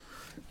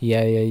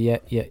Yeah.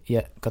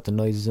 Got the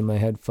noises in my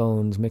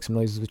headphones. Make some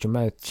noises with your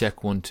mouth.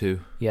 Check 1 2.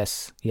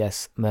 Yes.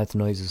 Mouth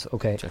noises.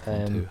 Okay. Check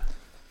 1 2.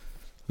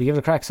 We give it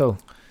a crack. So.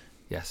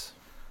 Yes.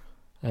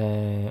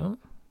 Good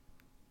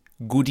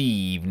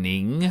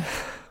evening.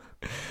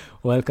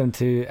 Welcome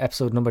to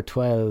episode number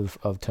 12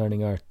 of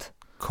Turning Earth.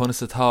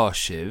 Conasatá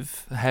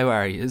Shiv. How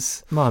are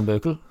yous? Mahan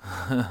Bukel.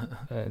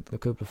 The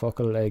Cúpla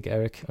Focal Egg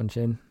Eric on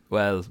chin.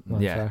 Well,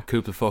 yeah.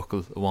 Cúpla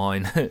Focal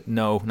wine.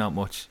 No, not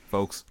much,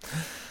 folks.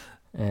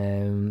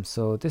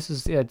 So this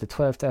is the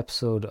 12th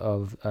episode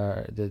of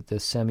the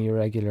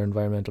semi-regular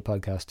environmental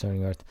podcast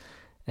Turning Earth.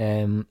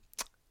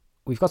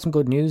 We've got some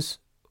good news,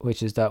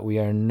 which is that we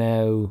are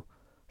now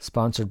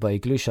sponsored by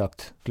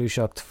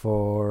Glúiseacht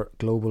for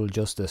Global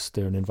Justice.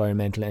 They're an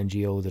environmental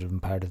NGO that have been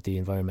part of the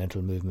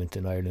environmental movement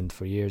in Ireland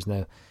for years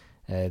now.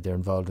 They're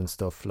involved in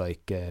stuff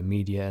like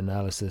media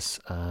analysis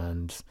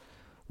and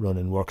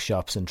running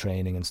workshops and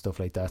training and stuff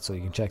like that. So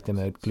you can check them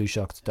out,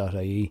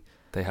 glúiseacht.ie.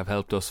 They have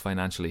helped us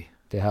financially.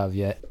 They have,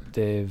 yeah.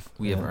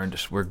 We have earned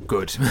it. We're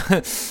good.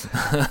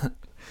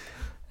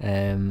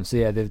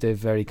 They've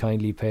very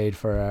kindly paid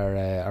for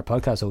our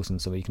podcast hosting,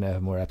 so we can now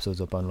have more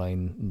episodes up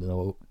online,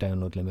 no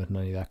download limit and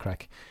any of that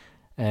crack.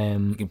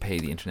 You can pay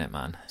the internet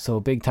man. So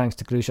big thanks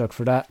to Glúiseacht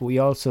for that. We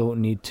also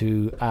need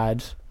to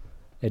add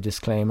a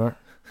disclaimer,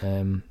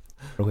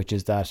 which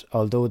is that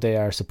although they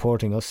are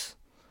supporting us,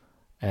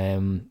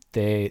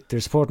 they're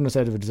supporting us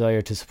out of a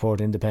desire to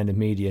support independent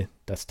media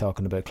that's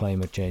talking about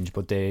climate change,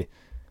 but they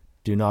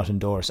do not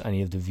endorse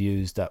any of the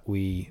views that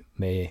we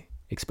may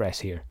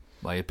express here.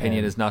 My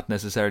opinion is not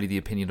necessarily the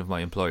opinion of my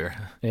employer.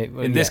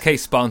 In this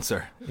case,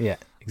 sponsor. Yeah,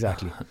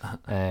 exactly.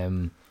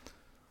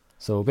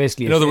 So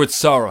basically, in other words,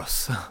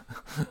 Soros.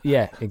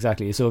 Yeah,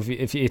 exactly. So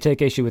if you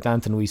take issue with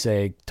Anton, we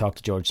say talk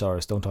to George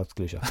Soros, don't talk to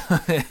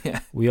Glúiseacht. Yeah.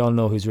 We all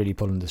know who's really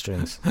pulling the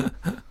strings.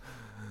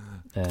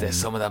 There's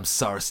some of them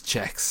Soros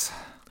checks.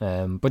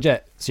 But yeah,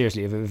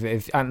 seriously,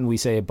 if Anton, we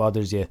say it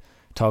bothers you,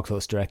 talk to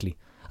us directly.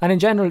 And in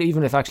general,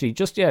 even if actually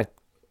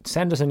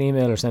send us an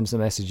email or send us a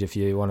message if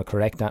you want to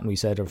correct that and we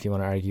said, or if you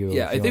want to argue.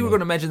 Yeah, I think we're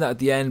going to mention that at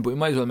the end, but we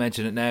might as well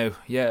mention it now.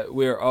 Yeah,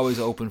 we're always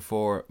open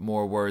for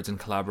more words and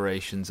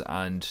collaborations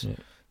and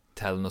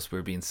telling us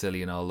we're being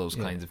silly and all those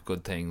kinds of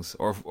good things,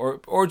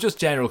 or just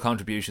general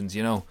contributions,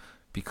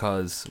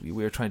 because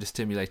we're trying to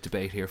stimulate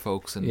debate here,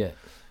 folks, and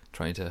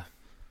trying to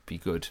be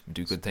good,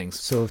 do good things.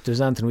 So if there's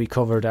anything we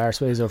covered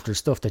arseways, or if there's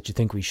stuff that you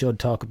think we should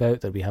talk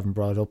about that we haven't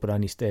brought up at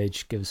any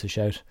stage, give us a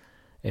shout.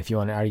 If you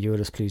want to argue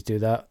with us, please do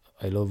that.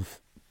 I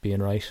love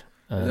being right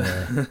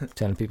and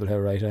telling people how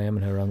right I am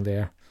and how wrong they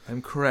are.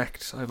 I'm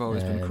correct. I've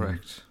always been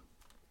correct.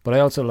 But I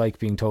also like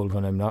being told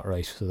when I'm not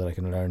right so that I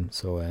can learn.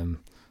 So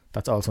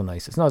that's also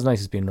nice. It's not as nice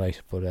as being right,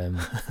 but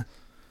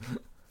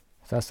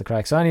that's the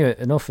crack. So anyway,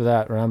 enough of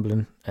that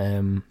rambling.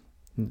 Time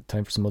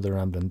for some other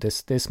rambling.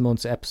 This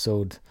month's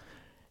episode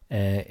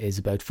is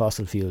about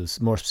fossil fuels,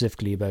 more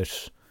specifically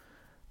about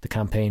the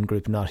campaign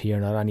group Not Here,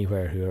 Not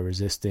Anywhere, who are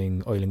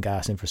resisting oil and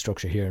gas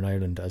infrastructure here in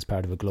Ireland as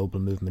part of a global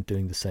movement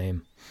doing the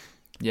same.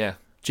 Yeah,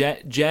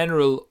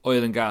 general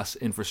oil and gas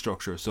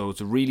infrastructure. So it's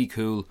a really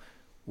cool,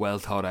 well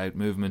thought out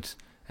movement.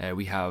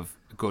 We have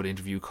a good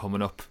interview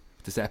coming up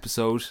this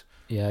episode.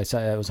 Yeah,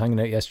 I was hanging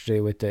out yesterday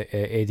with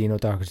Aideen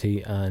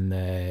O'Doherty and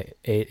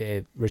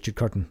Richard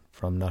Curtin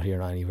from Not Here,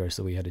 Not Anywhere,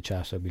 so we had a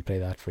chat. I'll play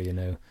that for you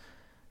now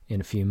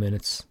in a few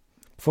minutes.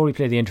 Before we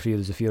play the interview,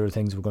 there's a few other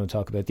things we're going to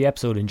talk about. The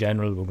episode in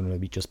general, we're going to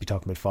be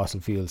talking about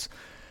fossil fuels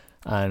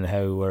and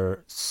how we're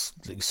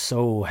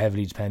so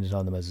heavily dependent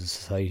on them as a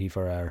society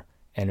for our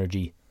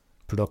energy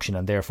production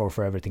and therefore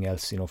for everything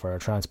else, for our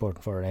transport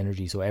and for our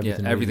energy. So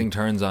everything really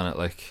turns on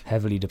it,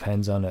 heavily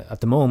depends on it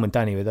at the moment.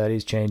 Anyway, that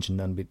is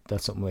changing, and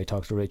that's something I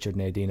talked to Richard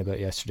and Aideen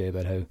about yesterday,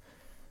 about how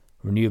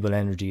renewable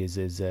energy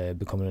is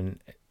becoming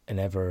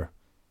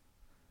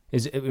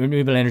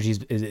renewable energy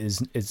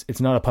is it's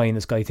not a pie in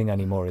the sky thing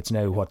anymore. It's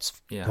now what's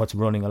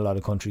running a lot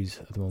of countries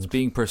at the moment. It's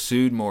being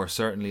pursued more,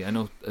 certainly. I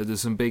know there's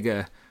some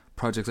big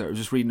projects that I was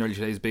just reading earlier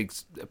today. Big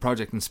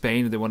project in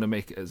Spain. They want to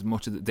make as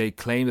much as they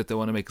claim that they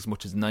want to make as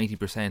much as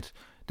 90%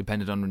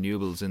 dependent on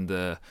renewables in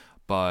the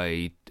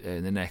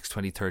next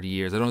 20-30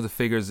 years. I don't have the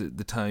figures at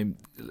the time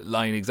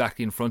lying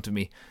exactly in front of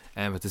me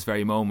at this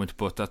very moment,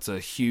 but that's a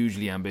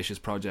hugely ambitious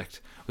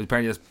project. But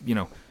apparently,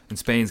 that's, in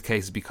Spain's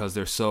case, because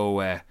they're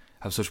so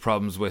have such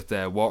problems with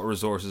water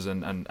resources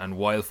and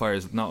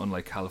wildfires, not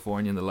unlike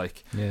California and the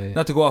like. Yeah.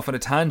 Not to go off on a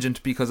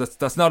tangent, because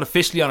that's not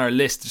officially on our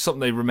list. There's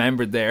something I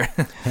remembered there.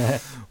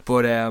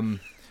 But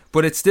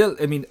it's still,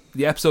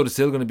 the episode is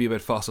still going to be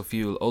about fossil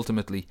fuel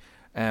ultimately.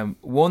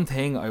 One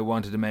thing I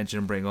wanted to mention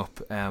and bring up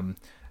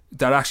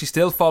that actually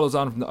still follows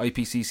on from the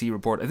IPCC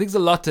report. I think there's a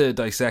lot to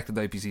dissect in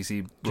the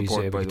IPCC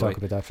report, by the way. Talk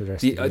about that for the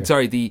rest of the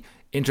year. The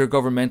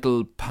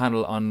Intergovernmental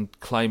Panel on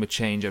Climate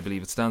Change, I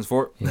believe it stands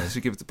for. Yeah.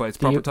 So give it by its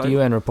proper title. The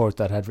UN report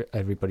that had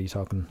everybody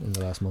talking in the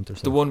last month or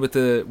so. The one with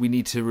we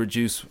need to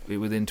reduce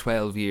within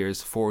 12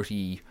 years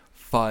 45%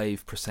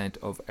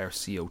 of our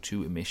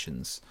CO2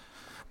 emissions.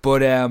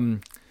 But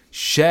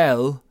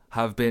Shell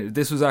have been.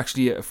 This was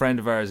actually a friend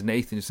of ours,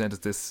 Nathan, who sent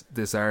us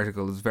this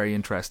article. It's very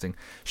interesting.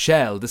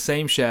 Shell, the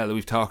same Shell that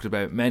we've talked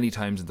about many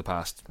times in the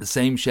past, the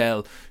same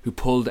Shell who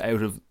pulled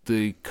out of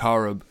the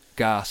Corrib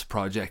gas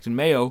project in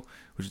Mayo,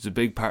 which is a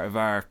big part of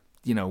our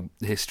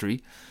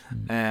history,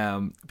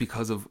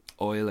 because of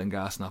oil and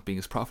gas not being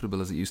as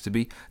profitable as it used to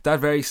be. That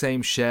very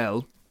same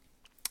Shell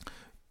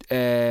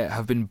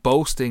have been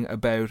boasting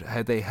about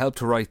how they helped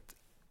to write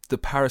the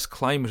Paris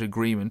Climate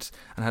Agreement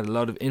and had a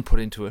lot of input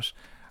into it,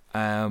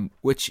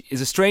 which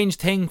is a strange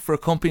thing for a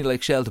company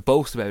like Shell to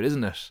boast about,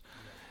 isn't it?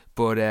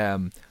 But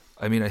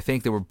I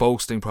think they were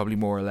boasting probably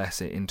more or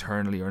less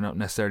internally, or not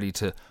necessarily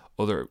to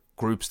other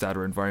groups that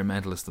are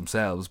environmentalists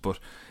themselves. But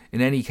in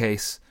any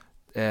case,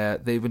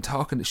 they've been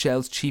talking to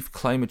Shell's chief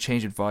climate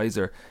change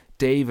advisor,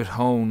 David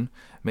Hone,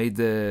 made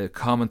the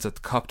comments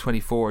at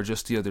COP24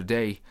 just the other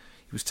day.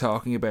 He was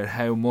talking about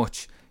how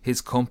much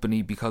his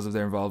company, because of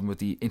their involvement with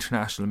the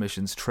International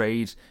Emissions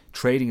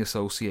Trading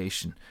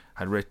Association,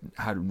 had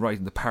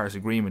written the Paris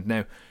Agreement.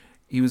 Now,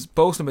 he was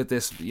boasting about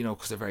this,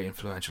 because they're very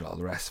influential, all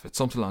the rest of it.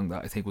 Something along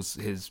that, I think, was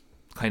his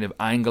kind of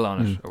angle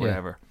on it, or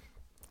whatever.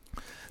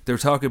 They were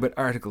talking about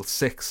Article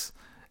 6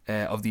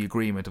 of the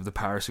agreement, of the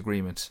Paris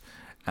Agreement.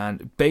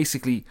 And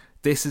basically,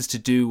 this is to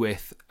do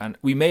with, and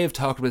we may have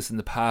talked about this in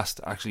the past,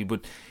 actually,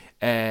 but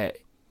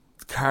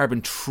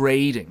carbon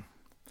trading,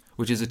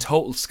 which is a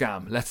total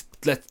scam. Let's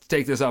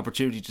take this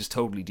opportunity to just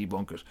totally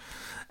debunk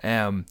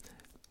it.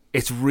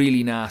 It's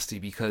really nasty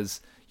because,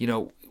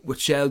 what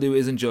Shell do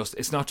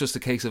it's not just a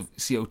case of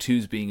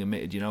CO2s being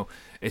emitted,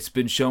 It's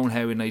been shown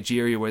how in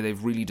Nigeria, where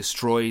they've really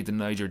destroyed the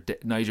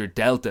Niger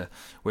Delta,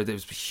 where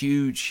there's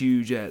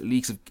huge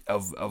leaks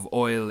of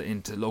oil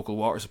into local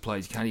water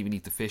supplies. You can't even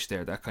eat the fish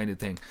there, that kind of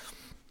thing.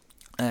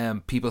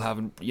 People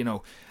having,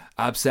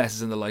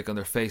 abscesses and the like on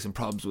their face, and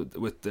problems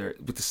with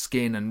the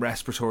skin and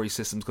respiratory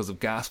systems because of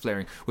gas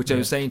flaring, which I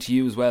was saying to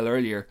you as well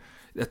earlier.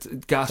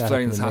 That gas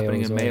flaring that's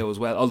happening in Mayo as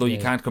well. Although you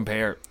can't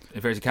compare. In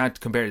fact, you can't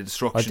compare the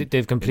destruction.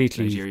 They've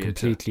completely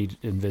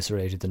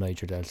eviscerated the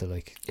Niger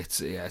Delta.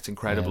 It's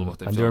incredible what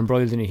they've done. And they're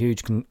embroiled in a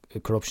huge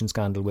corruption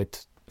scandal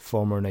with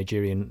former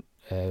Nigerian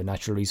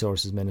natural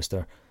resources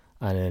minister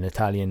and an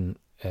Italian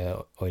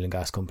oil and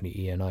gas company,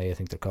 ENI, I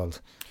think they're called.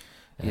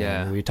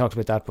 We talked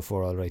about that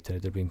before. All right,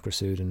 they're being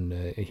pursued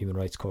in human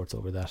rights courts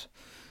over that.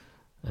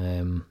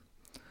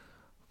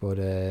 But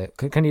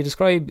can you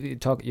describe? You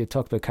talked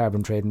about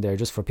carbon trading there,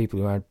 just for people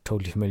who aren't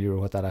totally familiar with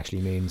what that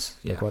actually means.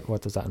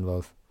 What does that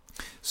involve?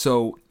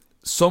 So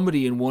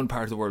somebody in one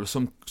part of the world,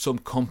 some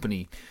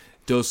company,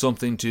 does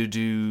something to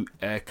do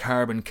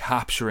carbon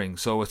capturing.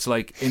 So it's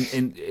like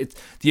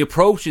the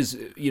approach is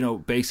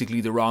basically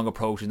the wrong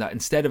approach, in that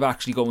instead of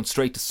actually going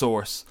straight to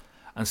source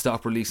and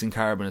stop releasing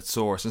carbon at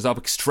source and stop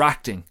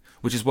extracting,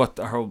 which is what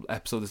our whole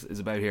episode is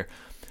about here,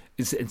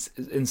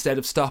 instead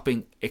of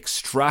stopping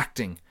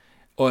extracting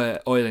oil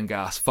and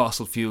gas,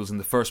 fossil fuels in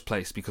the first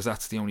place, because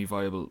that's the only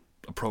viable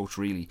approach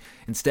really.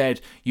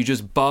 Instead, you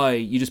just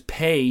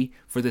pay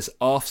for this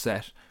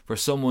offset for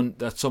someone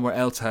that somewhere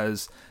else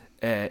has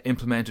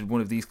implemented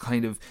one of these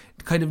kind of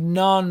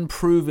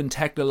non-proven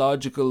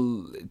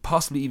technological,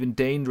 possibly even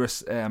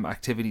dangerous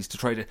activities to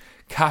try to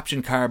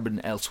capture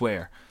carbon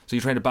elsewhere. So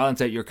you're trying to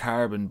balance out your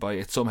carbon by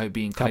it somehow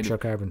being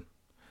carbon.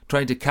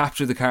 Trying to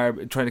capture the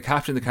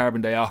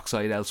carbon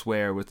dioxide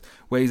elsewhere with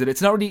ways that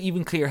it's not really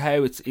even clear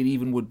how it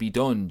even would be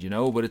done,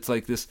 but it's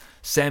like this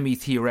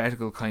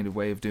semi-theoretical kind of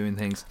way of doing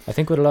things. I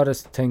think with a lot of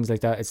things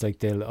like that, it's like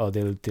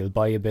they'll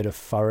buy a bit of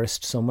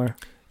forest somewhere.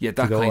 Yeah,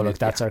 that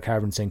that's our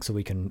carbon sink, so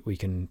we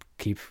can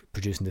keep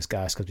producing this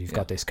gas because we've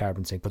got this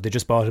carbon sink. But they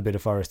just bought a bit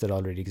of forest that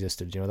already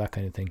existed, that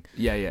kind of thing.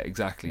 Yeah,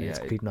 exactly. It's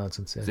complete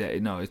nonsense.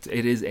 No, it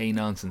is a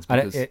nonsense.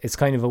 And it's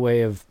kind of a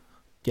way of,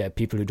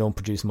 people who don't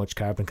produce much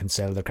carbon can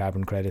sell their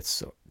carbon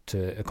credits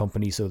to a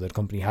company, so that the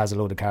company has a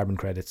load of carbon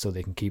credits so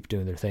they can keep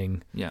doing their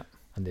thing. Yeah.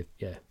 And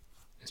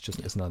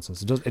it's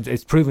nonsense.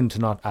 It's proven to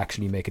not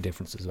actually make a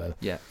difference as well.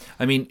 Yeah.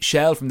 I mean,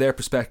 Shell, from their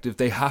perspective,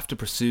 they have to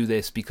pursue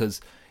this because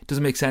it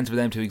doesn't make sense for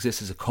them to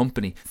exist as a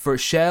company. For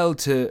Shell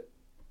to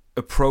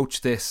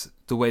approach this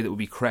the way that would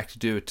be correct to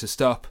do it, to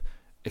stop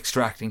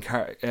extracting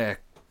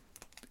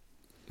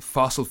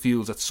fossil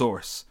fuels at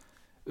source,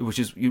 which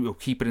is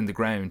keep it in the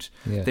ground,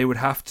 they would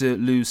have to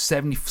lose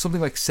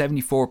something like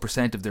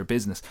 74% of their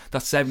business.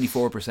 That's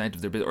 74%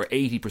 of their business, or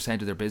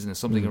 80% of their business,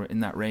 something in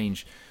that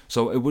range.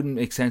 So it wouldn't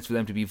make sense for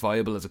them to be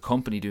viable as a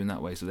company doing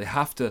that way. So they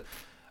have to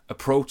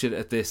approach it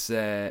at this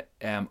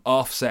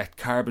offset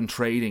carbon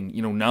trading,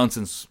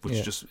 nonsense,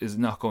 which just is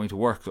not going to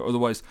work.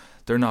 Otherwise,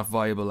 they're not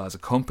viable as a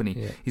company.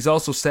 Yeah. He's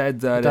also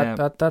said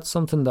that that's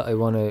something that I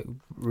want to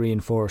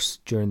reinforce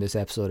during this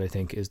episode. I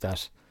think is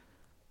that.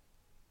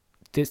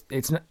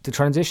 It's not the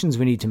transitions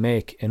we need to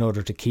make in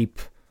order to keep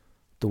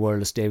the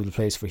world a stable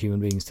place for human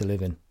beings to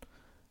live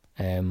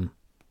in.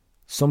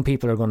 Some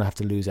people are going to have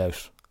to lose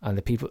out, and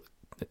the people.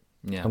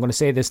 I'm going to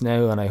say this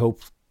now, and I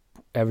hope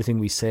everything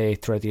we say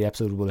throughout the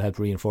episode will help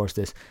reinforce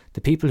this.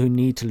 The people who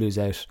need to lose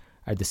out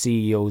are the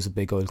CEOs of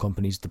big oil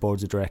companies, the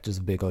boards of directors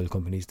of big oil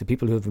companies, the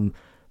people who have been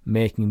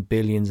making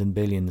billions and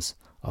billions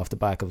off the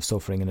back of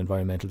suffering and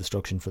environmental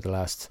destruction for the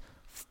last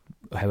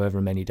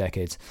however many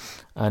decades.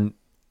 And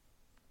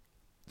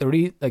the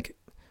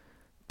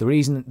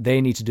reason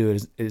they need to do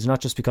it is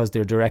not just because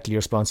they're directly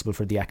responsible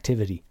for the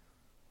activity.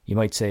 You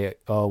might say,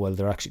 oh well,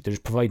 they're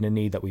providing a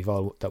need that we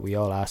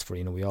all asked for.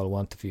 We all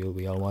want the fuel,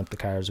 we all want the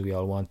cars, we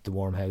all want the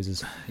warm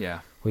houses. Yeah,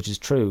 which is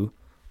true,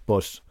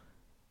 but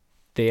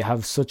they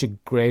have such a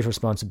great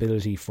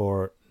responsibility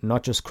for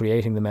not just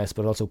creating the mess,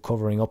 but also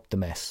covering up the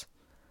mess.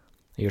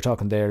 You're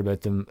talking there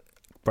about them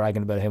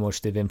bragging about how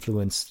much they've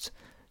influenced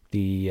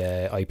the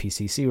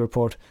IPCC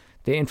report.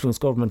 They influence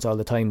governments all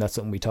the time. That's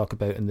something we talk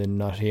about in the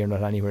Not Here,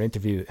 Not Anywhere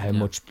interview, how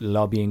much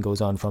lobbying goes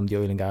on from the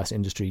oil and gas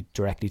industry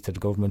directly to the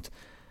government.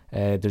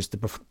 There's the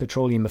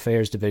Petroleum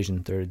Affairs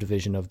Division. They're a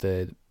division of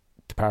the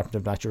Department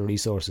of Natural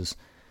Resources.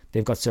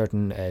 They've got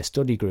certain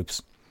study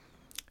groups,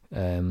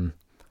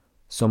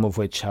 some of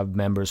which have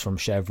members from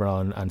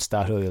Chevron and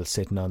Statoil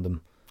sitting on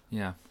them.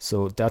 Yeah.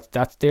 So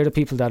they're the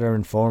people that are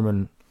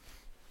informing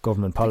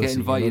government policy. To get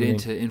invited in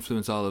to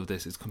influence all of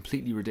this is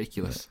completely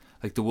ridiculous. Yeah.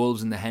 Like the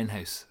wolves in the hen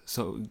house.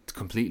 So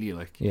completely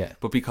Yeah.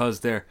 But because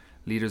they're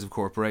leaders of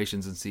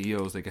corporations and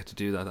CEOs, they get to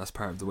do that. That's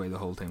part of the way the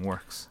whole thing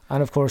works.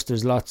 And of course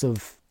there's lots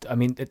of,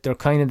 they're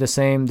kind of the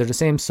same, they're the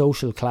same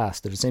social class,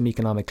 they're the same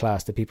economic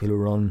class, the people who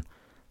run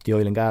the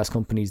oil and gas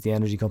companies, the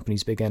energy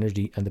companies, big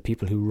energy, and the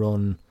people who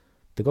run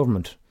the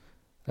government.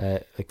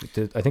 I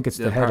think it's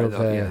the head of...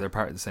 they're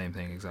part of the same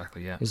thing,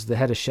 exactly, yeah. Is the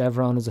head of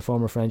Chevron, is a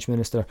former French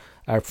minister.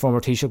 Our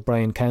former Taoiseach,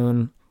 Brian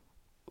Cowan,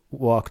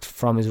 walked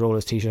from his role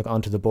as Taoiseach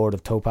onto the board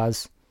of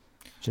Topaz.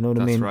 Do you know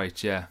what I mean? That's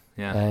right, yeah.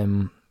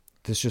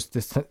 There's just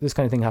this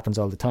kind of thing happens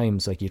all the time.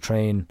 It's like you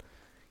train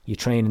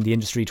in the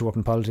industry to work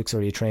in politics,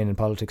 or you train in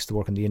politics to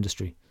work in the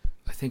industry.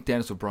 I think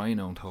Dennis O'Brien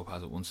owned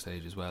Topaz at one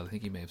stage as well. I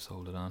think he may have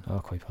sold it on. Oh,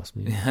 quite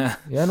possibly.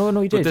 Yeah, no,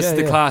 he did. But this is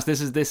the class.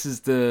 This is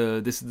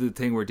the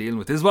thing we're dealing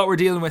with. This is what we're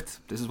dealing with.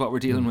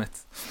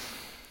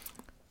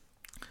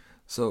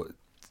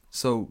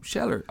 So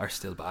Shell are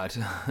still bad,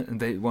 and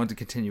they want to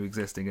continue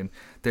existing, and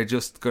they're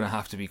just going to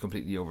have to be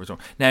completely overthrown.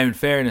 Now, in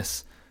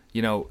fairness,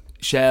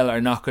 Shell are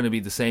not going to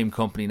be the same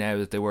company now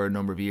that they were a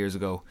number of years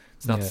ago.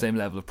 It's not the same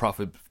level of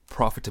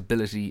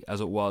profitability as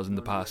it was in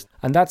the past.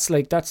 And that's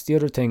the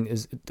other thing,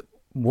 is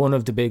one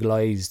of the big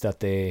lies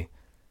that they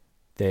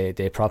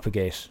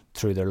propagate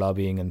through their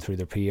lobbying and through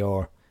their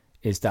PR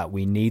is that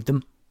we need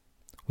them.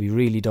 We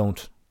really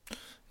don't.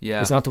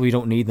 Yeah. It's not that we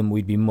don't need them.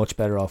 We'd be much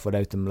better off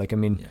without them.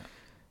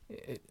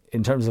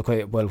 In terms of,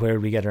 where do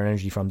we get our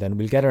energy from then?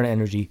 We'll get our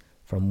energy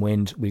from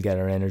wind. We'll get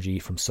our energy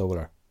from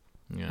solar.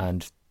 Yeah.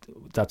 And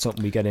that's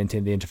something we get into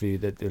in the interview,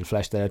 that it'll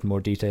flesh that out in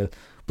more detail.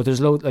 But there's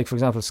for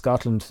example,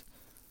 Scotland,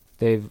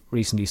 they've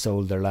recently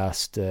sold their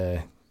last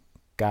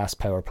gas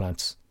power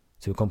plants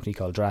to a company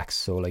called Drax.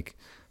 So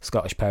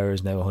Scottish Power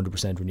is now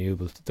 100%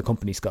 renewable. The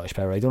company Scottish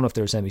Power, I don't know if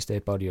they're a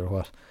semi-state body or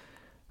what.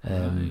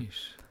 Right.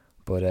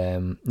 But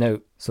now,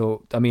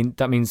 so that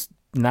means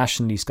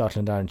nationally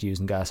Scotland aren't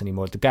using gas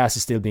anymore. The gas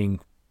is still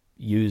being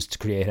used to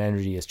create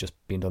energy. It's just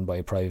being done by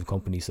a private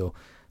company. So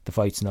the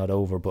fight's not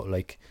over. But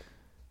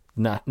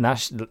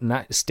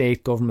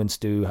state governments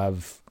do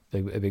have a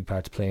big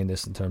part to play in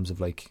this, in terms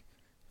of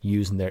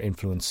using their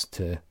influence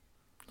to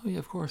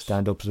of course,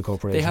 stand up to the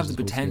corporations. They have the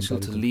potential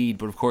to lead,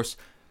 but of course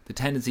the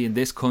tendency in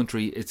this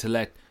country is to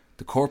let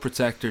the corporate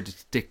sector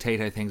dictate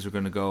how things are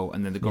going to go,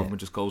 and then the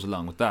government just goes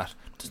along with that.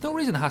 There's no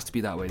reason it has to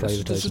be that way. That's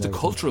just a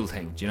cultural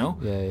thing, do you know?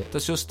 Yeah.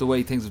 That's just the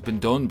way things have been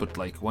done, but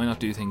why not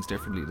do things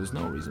differently? There's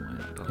no reason why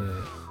not.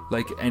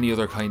 Like any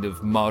other kind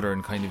of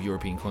modern kind of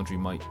European country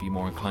might be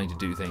more inclined to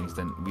do things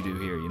than we do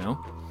here,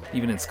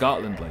 Even in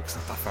Scotland, it's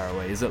not that far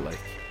away, is it?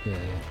 Yeah.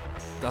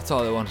 That's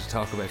all I wanted to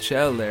talk about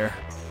Shell there.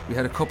 We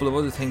had a couple of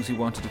other things we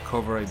wanted to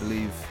cover, I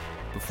believe,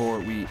 before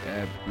we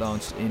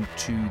launched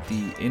into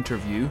the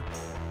interview.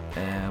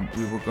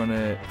 We were going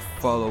to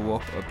follow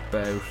up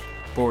about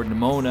Bord na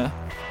Móna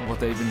and what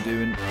they've been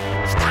doing.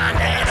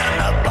 Standing in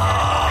the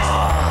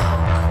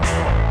park,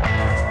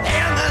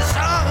 in the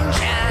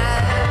sunshine,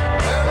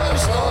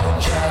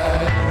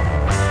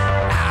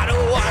 I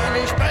don't want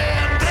to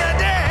spend the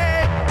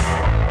day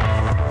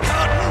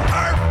cutting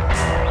turf.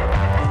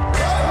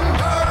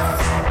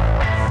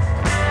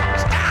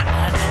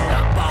 Standing in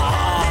the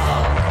park,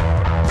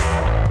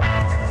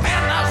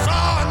 in the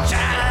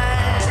sunshine,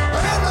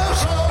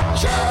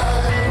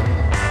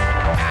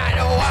 I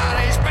don't want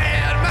to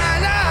spend my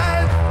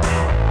life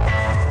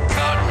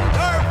cutting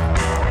turf.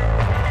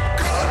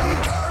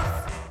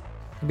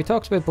 We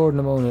talked about Bord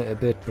na Móna a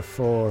bit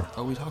before.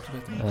 Oh, we talked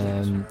about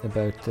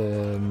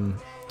them.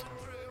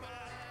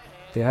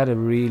 They had a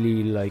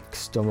really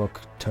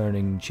stomach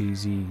turning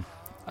cheesy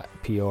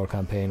PR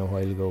campaign a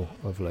while ago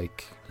of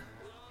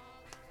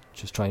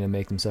just trying to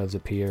make themselves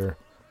appear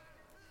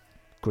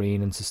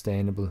green and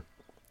sustainable,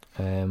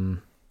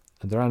 and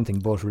they're anything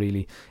but,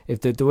 really.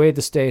 If the way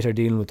the state are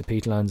dealing with the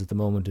peatlands at the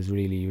moment is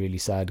really, really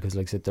sad, because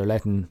I said, they're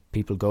letting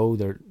people go,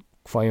 they're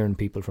firing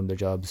people from their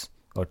jobs,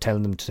 or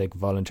telling them to take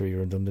voluntary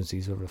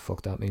redundancies, whatever the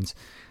fuck that means,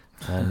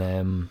 and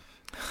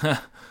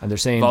and they're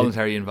saying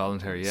voluntary,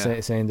 involuntary, yeah.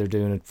 Saying they're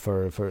doing it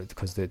for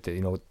because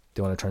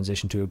they want to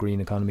transition to a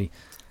green economy.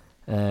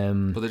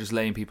 But they're just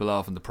laying people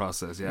off in the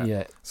process.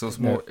 Yeah. So it's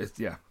more. It's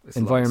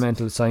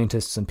environmental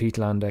scientists and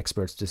peatland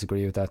experts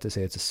disagree with that. They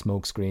say it's a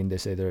smokescreen. They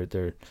say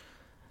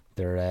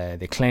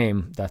they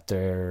claim that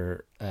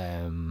they're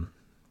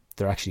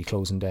actually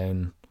closing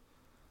down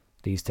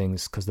these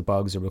things because the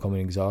bogs are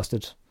becoming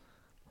exhausted,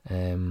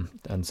 and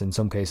in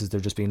some cases they're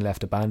just being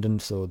left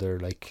abandoned. So they're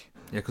like,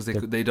 because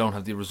they don't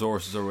have the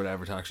resources or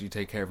whatever to actually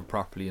take care of it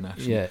properly and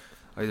actually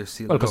either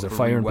seal it up because they're or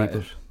firing re-wet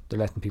people. it. They're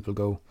letting people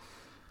go.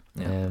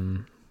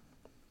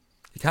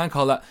 You can't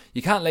call that.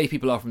 You can't lay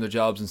people off from their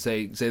jobs and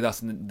say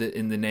that's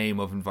in the name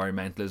of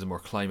environmentalism or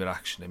climate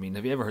action. I mean,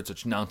 have you ever heard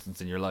such nonsense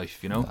in your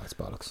life? You know, that's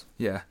bollocks.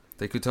 Yeah,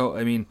 they could.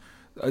 I mean,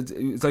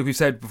 it's like we've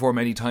said before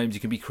many times.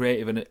 You can be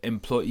creative and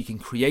employ. You can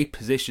create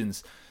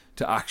positions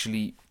to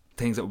actually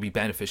things that would be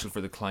beneficial for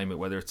the climate.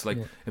 Whether it's like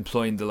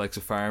employing the likes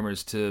of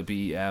farmers to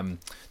be to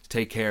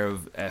take care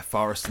of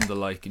forests and the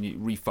like, and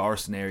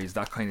reforesting areas,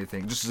 that kind of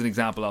thing. Just as an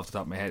example off the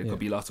top of my head, it could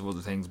be lots of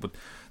other things. But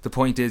the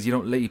point is, you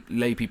don't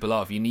lay people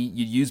off. You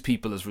use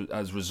people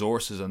as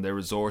resources, and their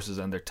resources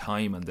and their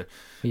time and their.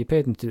 You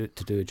pay them to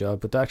do a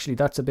job, but actually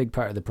that's a big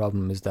part of the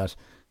problem, is that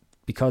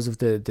because of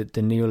the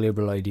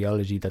neoliberal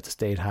ideology that the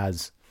state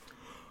has,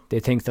 they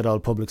think that all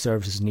public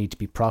services need to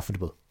be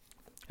profitable.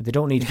 They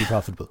don't need to be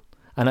profitable.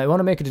 And I want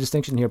to make a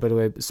distinction here, by the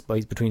way,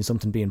 between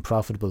something being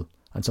profitable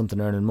and something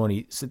earning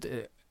money. So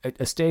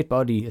a state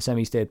body, a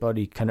semi-state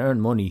body, can earn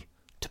money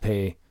to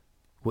pay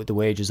with the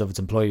wages of its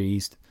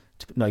employees.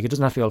 Like, it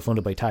doesn't have to be all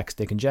funded by tax.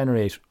 They can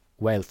generate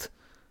wealth.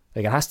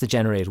 Like, it has to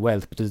generate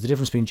wealth, but there's a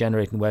difference between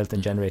generating wealth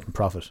and generating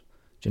profit.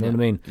 Do you know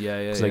what I mean?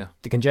 Yeah. Like,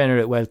 they can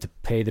generate wealth to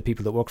pay the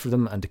people that work for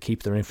them and to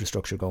keep their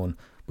infrastructure going.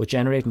 But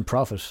generating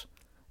profit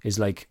is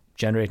like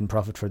generating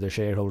profit for their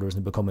shareholders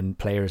and becoming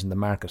players in the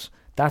market.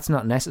 That's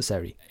not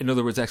necessary. In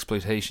other words,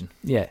 exploitation.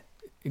 Yeah,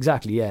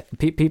 exactly. Yeah,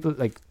 people,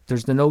 like,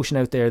 there's the notion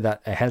out there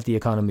that a healthy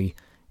economy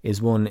is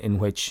one in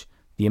which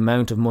the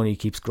amount of money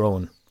keeps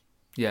growing.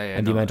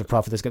 And the amount of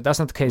profit that's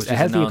not the case. A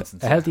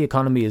healthy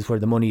economy is where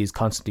the money is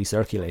constantly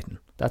circulating.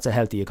 That's a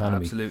healthy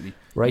economy. Absolutely.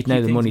 Right now,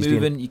 the money's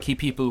moving. You keep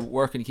people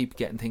working. You keep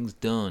getting things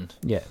done.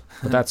 Yeah,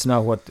 but that's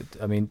not what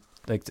I mean.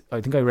 Like,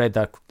 I think I read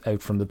that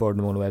out from the Board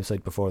and Mona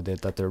website before,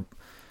 that they're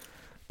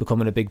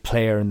becoming a big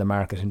player in the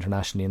market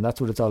internationally, and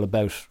that's what it's all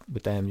about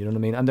with them. You know what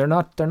I mean? And they're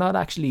not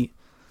actually.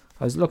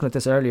 I was looking at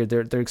this earlier.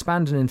 They're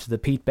expanding into the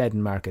peat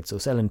bedding market, so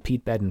selling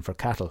peat bedding for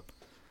cattle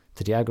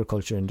to the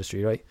agriculture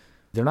industry, right?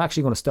 They're not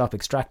actually going to stop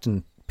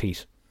extracting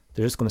peat.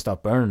 They're just going to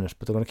stop burning it,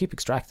 but they're going to keep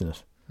extracting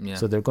it. Yeah.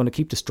 So they're going to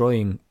keep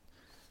destroying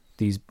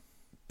these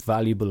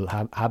valuable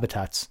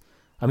habitats.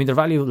 I mean, they're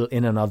valuable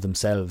in and of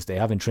themselves. They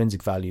have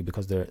intrinsic value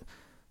because they're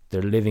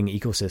living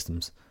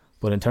ecosystems.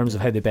 But in terms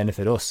of how they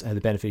benefit us, how they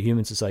benefit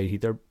human society,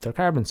 they're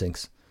carbon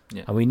sinks.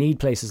 Yeah. And we need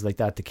places like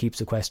that to keep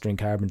sequestering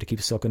carbon, to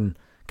keep sucking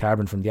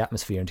carbon from the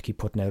atmosphere, and to keep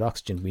putting out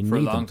oxygen. We for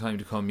need a long them. time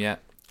to come. Yeah,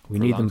 we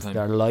need them.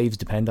 Our lives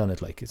depend on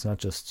it. Like, it's not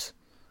just.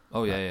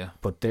 Oh yeah.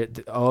 But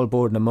all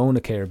Board and Mona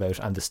care about,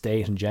 and the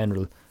state in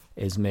general,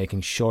 is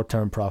making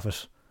short-term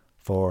profit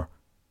for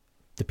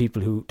the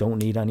people who don't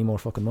need any more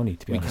fucking money,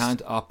 to be honest. We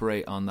can't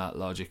operate on that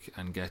logic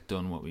and get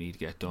done what we need to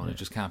get done. It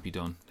just can't be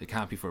done. It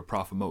can't be for a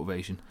profit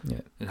motivation.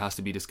 Yeah. It has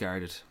to be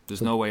discarded.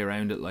 There's no way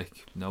around it. Way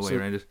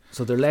around it.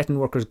 So they're letting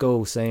workers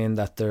go, saying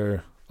that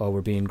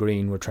we're being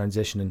green, we're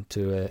transitioning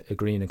to a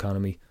green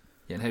economy.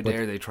 Yeah, and how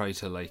dare they try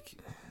to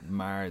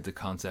mar the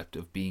concept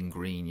of being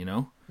green? You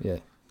know. Yeah.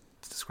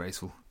 It's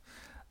disgraceful.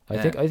 I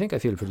think I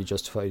feel pretty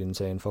justified in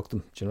saying fuck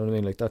them. Do you know what I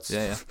mean? Like, that's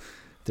yeah.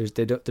 I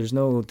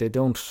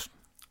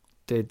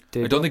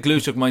don't think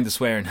Gluechuk mind the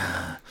swearing.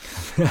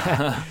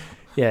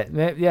 yeah,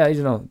 I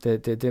don't know.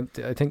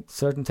 I think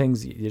certain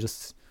things you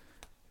just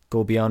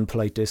go beyond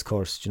polite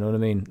discourse. Do you know what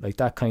I mean? Like,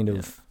 that kind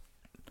of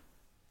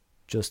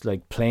just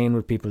like playing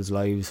with people's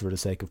lives for the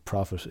sake of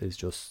profit is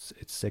just,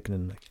 it's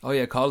sickening. Like. Oh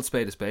yeah, call a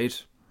spade a spade.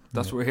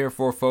 That's what we're here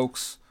for,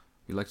 folks.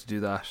 We like to do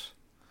that.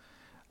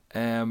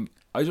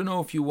 I don't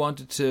know if you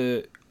wanted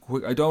to.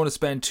 I don't want to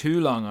spend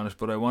too long on it,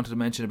 but I wanted to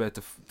mention about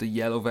the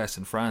yellow vest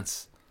in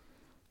France.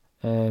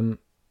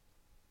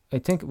 I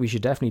think we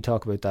should definitely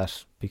talk about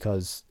that,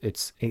 because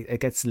it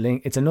gets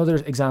linked. It's another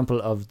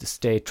example of the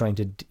state trying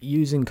to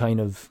using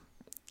kind of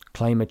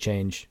climate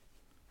change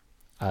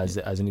as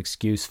an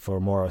excuse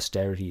for more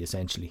austerity,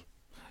 essentially.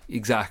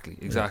 Exactly.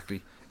 Yeah.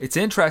 It's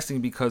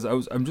interesting because I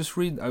was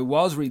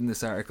reading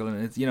this article,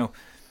 and it's,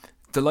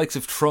 the likes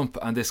of Trump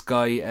and this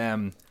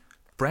guy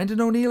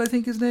Brendan O'Neill, I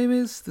think his name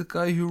is, the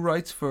guy who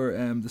writes for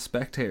The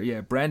Spectator.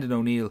 Yeah, Brendan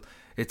O'Neill.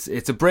 It's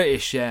a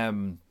British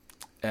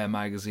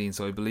magazine,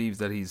 so I believe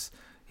that he's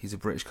a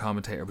British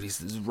commentator, but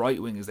he's as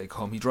right wing as they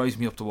come. He drives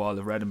me up the wall.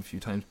 I've read him a few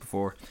times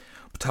before.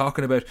 But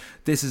talking about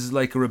this is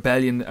like a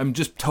rebellion. I'm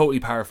just totally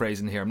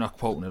paraphrasing here. I'm not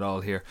quoting it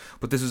all here,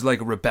 but this is like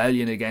a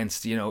rebellion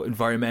against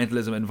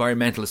environmentalism,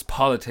 environmentalist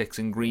politics,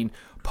 and green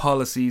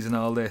policies and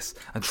all this.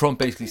 And Trump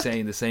basically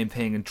saying the same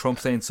thing. And Trump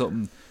saying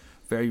something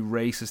very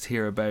racist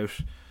here about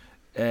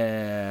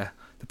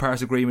the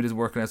Paris Agreement isn't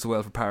working out so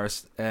well for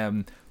Paris.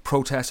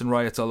 Protests and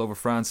riots all over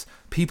France.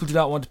 People do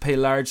not want to pay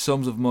large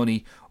sums of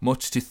money,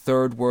 much to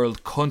third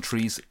world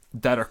countries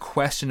that are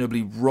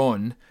questionably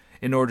run,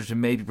 in order to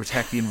maybe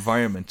protect the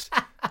environment.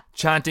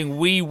 Chanting,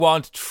 "We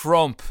want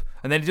Trump."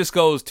 And then he just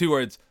goes 2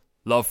 words,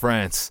 "Love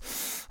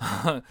France." You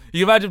can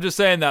imagine him just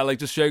saying that, like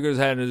just shaking his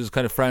head and just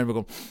kind of frowning, but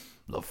going,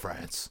 "Love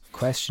France."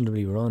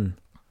 Questionably run.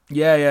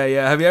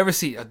 Yeah. Have you ever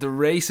seen the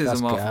racism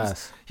That's of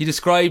gas. He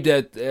described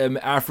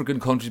African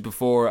countries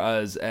before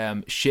as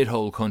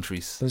shithole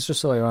countries. It was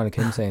just so ironic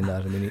him saying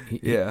that. I mean,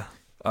 Yeah.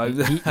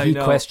 he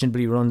know.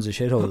 questionably runs a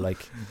shithole.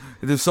 Like,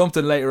 There's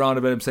something later on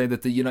about him saying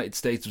that the United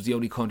States was the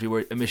only country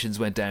where emissions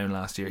went down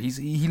last year.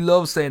 He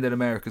loves saying that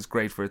America's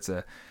great for its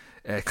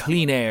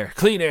clean air.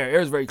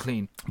 Air is very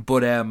clean.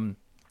 But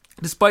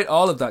despite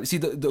all of that, you see,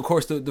 of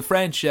course, the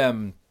French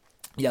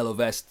Yellow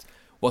Vest,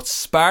 what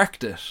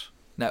sparked it,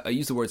 now I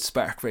use the word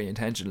spark very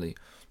intentionally,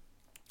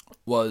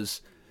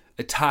 was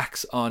a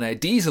tax on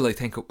diesel,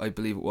 I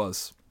believe it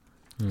was.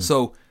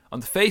 So,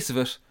 on the face of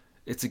it,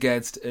 it's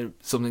against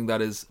something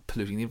that is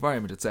polluting the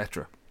environment,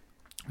 etc.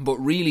 But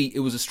really, it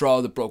was a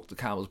straw that broke the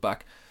camel's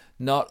back,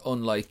 not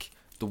unlike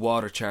the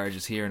water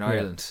charges here in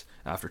Ireland.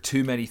 After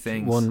too many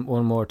things,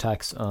 one more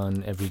tax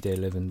on everyday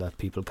living that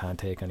people can't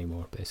take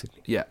anymore,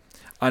 basically. Yeah,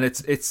 and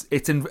it's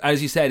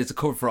as you said, it's a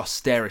cover for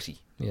austerity.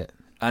 Yeah,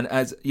 and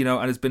as you know,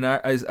 and it's been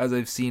as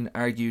I've seen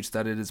argued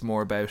that it is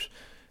more about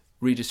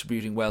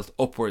redistributing wealth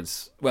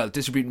upwards. Well,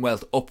 distributing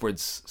wealth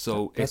upwards.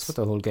 So that's what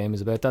the whole game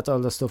is about. That's all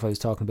the stuff I was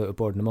talking about with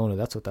Borden Namona.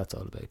 That's what that's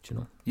all about. You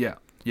know.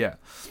 Yeah,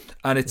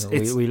 and it's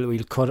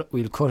we'll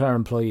cut our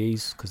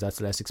employees because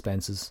that's less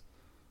expenses.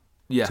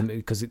 Yeah,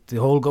 because the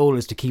whole goal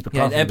is to keep it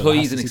profitable. Yeah,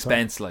 employees an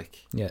expense,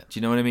 like. Yeah. Do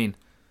you know what I mean?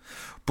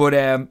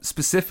 But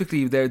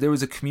specifically, there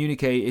was a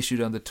communique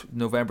issued on the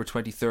November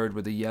 23rd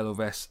where the Yellow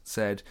Vest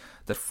said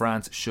that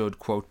France should,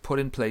 quote, put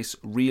in place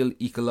real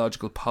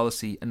ecological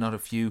policy and not a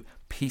few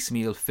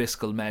piecemeal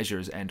fiscal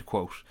measures, end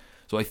quote.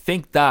 So I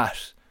think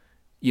that,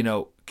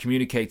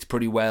 communicates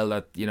pretty well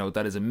that,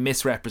 that is a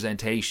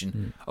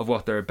misrepresentation of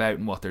what they're about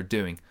and what they're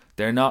doing.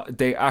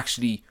 They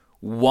actually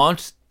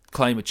want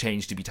climate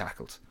change to be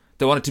tackled.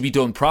 They want it to be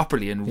done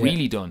properly and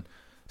really done.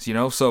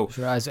 So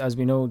sure, as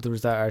we know, there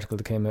was that article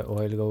that came out a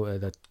while ago,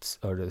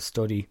 or the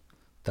study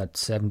that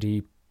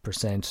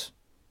 70%,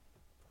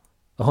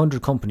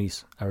 100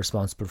 companies are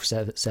responsible for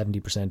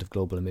 70% of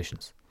global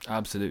emissions.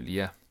 Absolutely,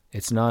 yeah.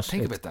 It's not.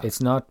 Think about that.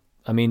 It's not.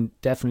 I mean,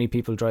 definitely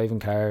people driving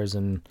cars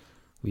and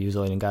we use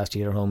oil and gas to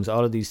heat our homes.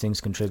 All of these things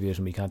contribute,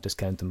 and we can't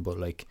discount them. But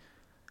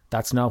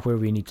that's not where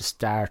we need to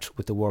start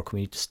with the work.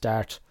 We need to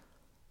start.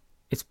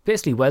 It's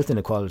basically wealth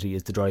inequality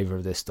is the driver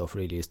of this stuff.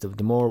 Really, is the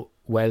more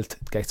wealth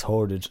gets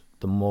hoarded,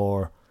 the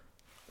more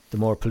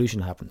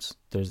pollution happens.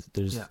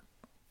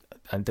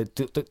 And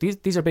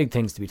these are big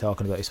things to be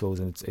talking about, I suppose.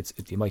 And it's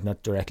you might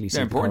not directly see.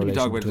 They're important to be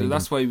talking about.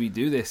 That's them. why we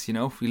do this.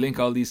 We link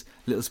all these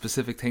little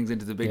specific things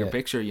into the bigger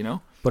picture.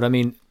 But I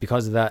mean,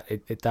 because of that,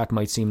 that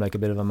might seem like a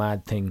bit of a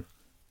mad thing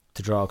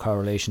to draw a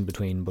correlation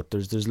between. But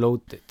there's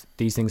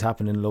these things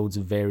happen in loads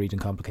of varied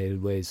and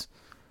complicated ways.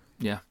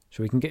 Yeah.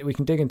 So we can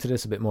dig into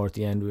this a bit more at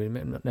the end.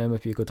 Now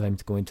might be a good time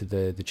to go into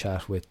the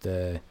chat with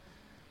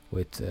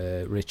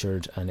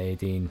Richard and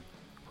Aideen,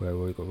 where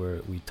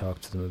we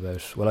talked to them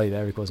about. Well,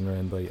 Eric wasn't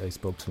around, but I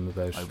spoke to them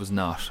about. I was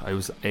not. I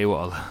was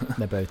AWOL.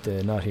 About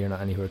the Not Here,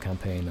 Not Anywhere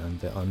campaign and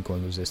the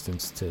ongoing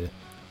resistance to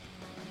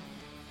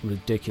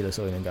ridiculous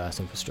oil and gas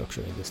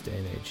infrastructure in this day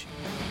and age.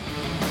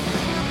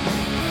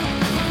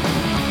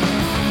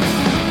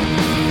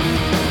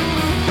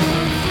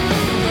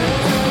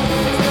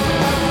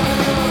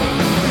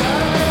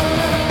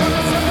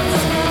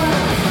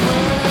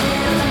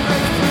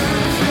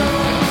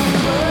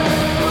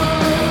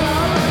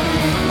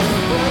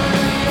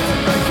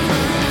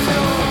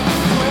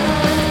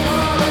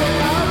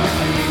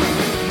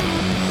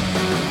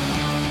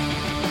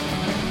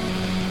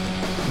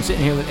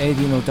 Sitting here with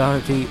Aideen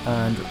O'Doherty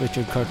and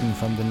Richard Curtin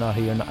from the Not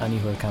Here Not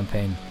Anywhere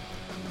campaign.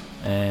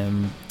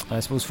 I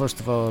suppose first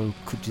of all,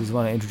 could you just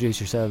want to introduce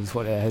yourselves?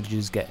 How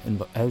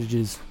did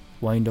you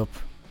wind up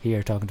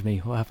here talking to me?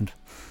 What happened?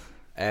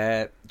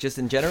 Just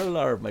in general,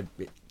 or my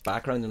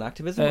background in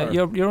activism?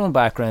 Your own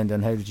background,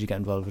 and how did you get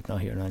involved with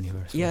Not Here Not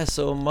Anywhere?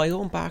 So my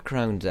own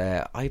background,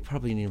 I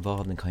probably been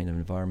involved in kind of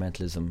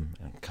environmentalism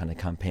and kind of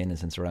campaigning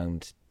since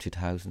around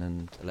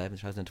 2011,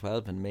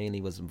 2012, and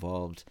mainly was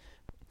involved.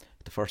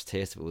 The first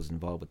taste of it was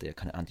involved with the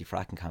kind of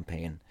anti-fracking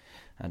campaign,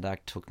 and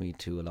that took me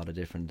to a lot of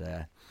different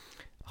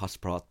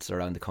hotspots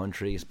around the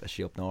country,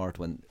 especially up north,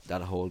 when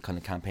that whole kind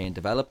of campaign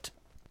developed.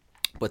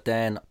 But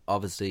then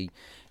obviously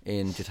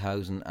in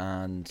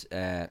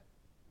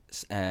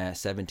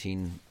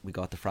 2017 we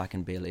got the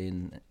fracking bill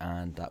in,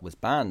 and that was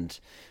banned.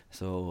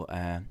 So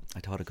I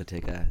thought I could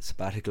take a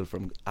sabbatical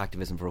from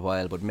activism for a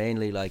while, but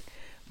mainly like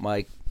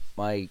my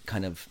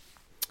kind of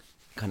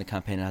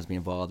campaign has been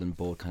involved in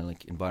both kind of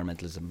like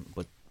environmentalism,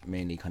 but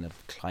mainly kind of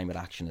climate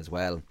action as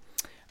well.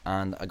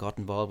 And I got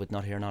involved with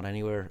Not Here Not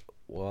Anywhere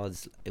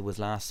it was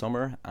last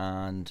summer,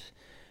 and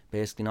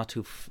basically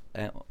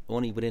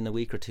only within a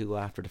week or two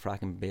after the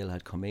fracking bill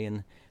had come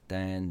in,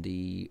 then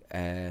the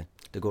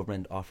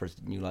government offers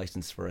new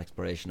licence for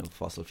exploration of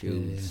fossil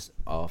fuels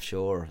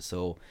offshore.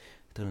 So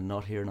the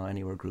Not Here Not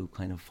Anywhere group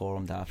kind of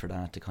formed after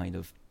that to kind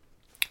of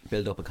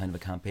build up a kind of a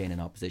campaign in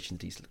opposition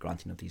to these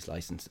granting of these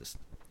licences.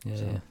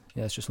 Yeah,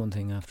 it's just one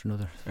thing after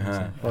another.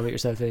 What about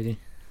yourself, Aidan?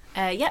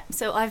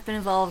 So I've been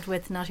involved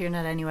with Not Here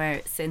Not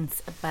Anywhere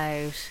since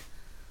about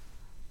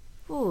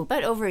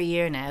over a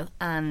year now,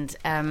 and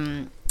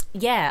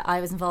I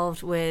was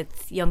involved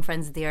with Young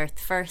Friends of the Earth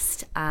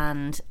first,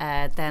 and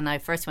then I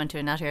first went to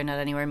a Not Here Not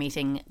Anywhere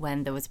meeting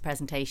when there was a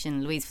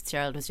presentation. Louise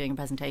Fitzgerald was doing a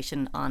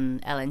presentation on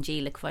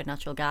LNG, liquefied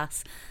natural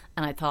gas,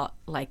 and I thought,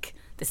 like,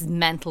 this is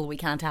mental, we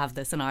can't have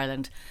this in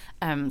Ireland.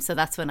 So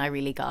that's when I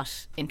really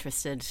got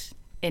interested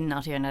in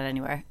Not Here Not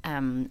Anywhere,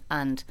 and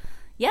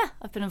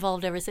I've been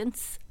involved ever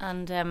since.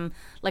 And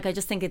I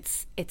just think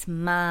it's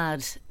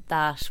mad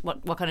that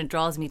what kind of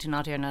draws me to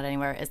Not Here Not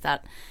Anywhere is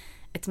that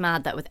it's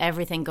mad that with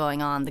everything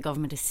going on, the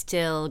government is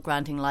still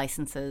granting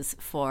licences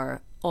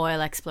for oil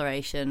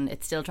exploration.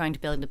 It's still trying to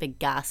build a big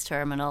gas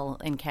terminal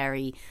in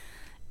Kerry.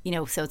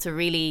 So I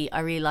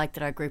really like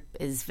that our group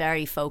is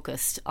very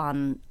focused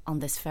on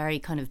this very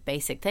kind of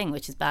basic thing,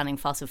 which is banning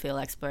fossil fuel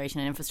exploration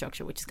and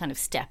infrastructure, which is kind of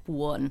step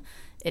one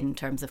in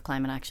terms of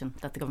climate action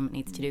that the government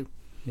needs to do.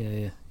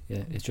 Yeah.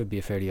 It should be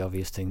a fairly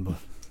obvious thing, but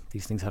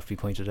these things have to be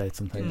pointed out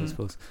sometimes, I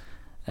suppose.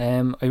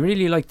 I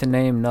really like the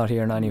name Not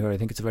Here Not Anywhere. I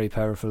think it's a very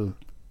powerful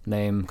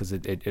name because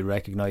it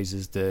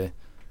recognises the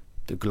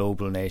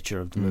global nature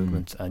of the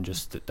movement, and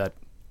just that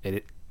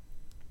it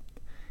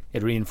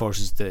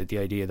reinforces the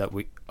idea that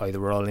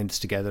we're all in this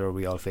together or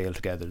we all fail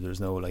together.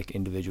 There's no like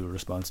individual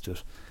response to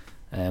it.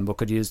 But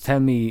could you just tell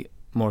me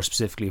more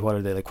specifically what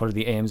are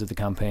the aims of the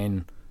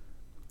campaign?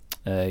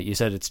 You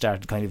said it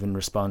started kind of in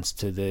response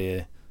to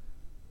the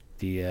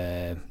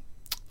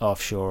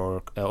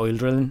offshore oil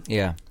drilling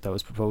that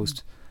was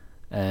proposed.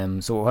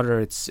 So what are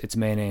its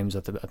main aims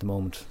at the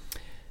moment?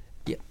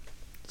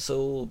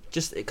 So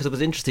just because it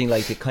was interesting,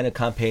 like the kind of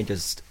campaign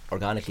just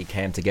organically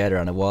came together,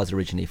 and it was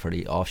originally for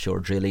the offshore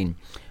drilling,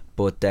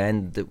 but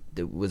then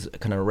there was a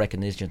kind of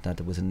recognition that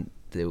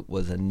there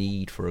was a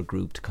need for a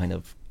group to kind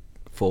of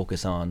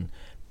focus on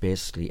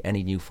basically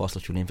any new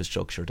fossil fuel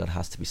infrastructure that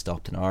has to be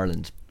stopped in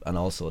Ireland, and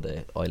also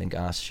the oil and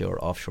gas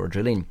offshore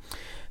drilling.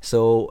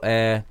 So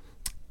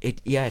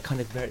it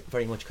kind of very,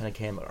 very much kind of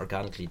came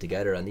organically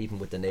together, and even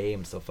with the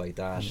name, stuff like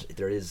that,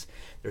 there's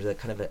a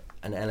kind of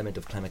an element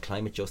of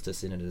climate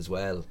justice in it as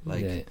well.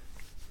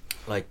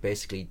 Like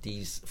basically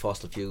these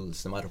fossil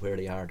fuels, no matter where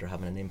they are, they're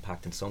having an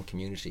impact in some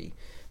community.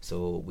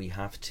 So we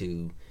have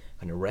to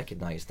kind of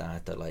recognise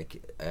that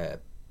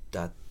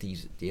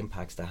the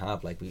impacts they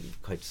have, like we've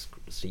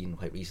seen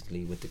quite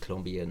recently with the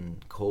Colombian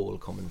coal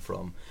coming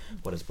from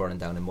what is burning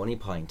down in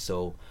Moneypoint.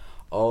 So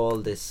all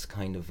this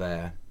kind of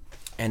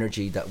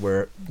energy that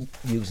we're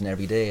using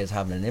every day is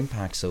having an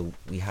impact, so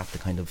we have to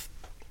kind of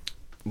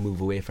move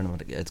away from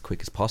it as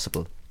quick as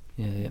possible.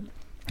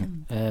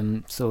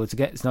 So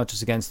it's not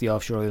just against the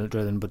offshore oil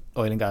drilling, but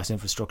oil and gas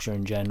infrastructure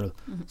in general.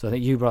 So I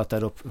think you brought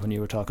that up when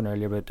you were talking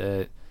earlier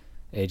about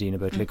Aidan,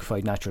 about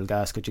liquefied natural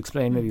gas. Could you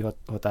explain maybe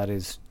what that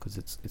is, because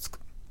it's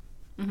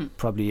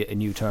probably a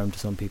new term to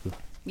some people?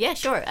 Yeah,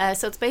 sure.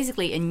 So it's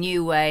basically a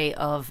new way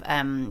of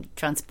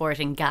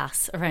transporting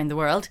gas around the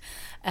world.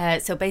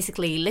 So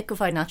basically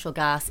liquefied natural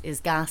gas is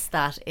gas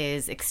that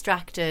is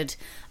extracted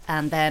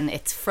and then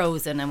it's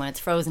frozen, and when it's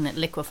frozen it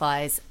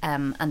liquefies,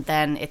 and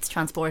then it's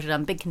transported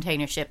on big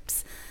container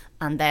ships,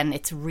 and then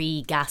it's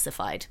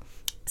regasified.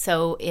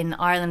 So in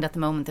Ireland at the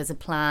moment there's a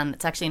plan,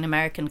 it's actually an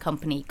American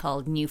company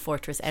called New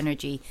Fortress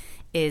Energy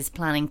is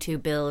planning to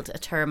build a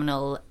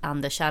terminal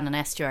on the Shannon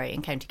Estuary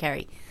in County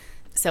Kerry.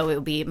 So it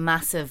would be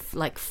massive,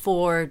 like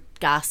 4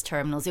 gas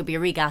terminals. It would be a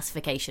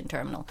regasification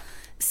terminal.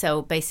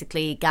 So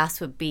basically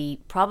gas would be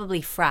probably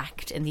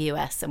fracked in the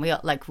US, and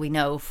we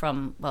know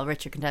from, well,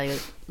 Richard can tell you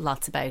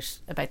lots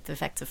about the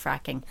effects of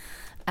fracking.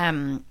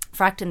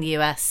 Fracked in the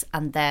US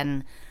and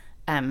then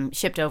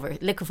shipped over,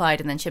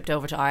 liquefied and then shipped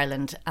over to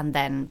Ireland and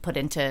then put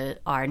into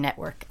our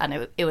network.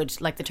 And it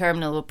would, like, the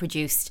terminal would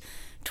produce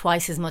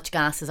twice as much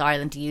gas as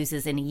Ireland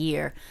uses in a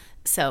year.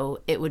 So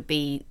it would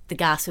be, the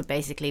gas would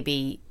basically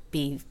be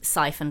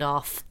siphoned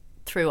off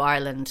through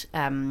Ireland,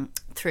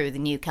 through the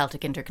new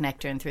Celtic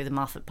interconnector and through the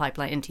Moffat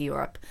pipeline into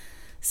Europe.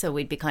 So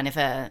we'd be kind of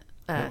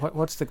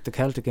what's the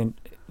Celtic?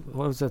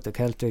 What was it? The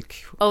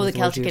Celtic? The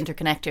Celtic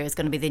interconnector is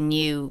going to be the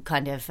new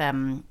kind of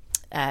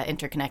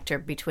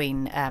interconnector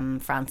between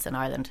France and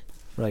Ireland.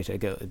 Right, I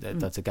get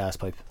that's a gas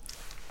pipe.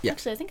 Yeah.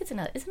 Actually, I think it's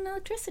an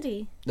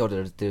electricity. No,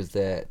 there's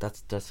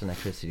that's an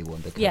electricity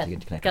one. The Celtic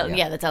interconnector.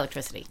 Yeah, that's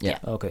electricity. Yeah.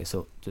 Okay,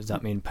 so does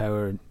that mean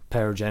power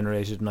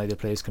generated in either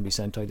place can be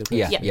sent to either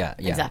place? Yeah.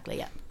 Exactly.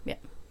 Yeah.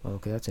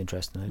 Okay, that's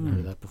interesting. I didn't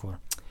heard that before.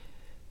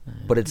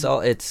 But it's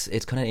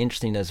kind of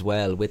interesting as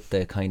well with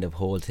the kind of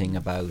whole thing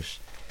about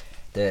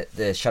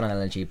the Shannon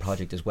LNG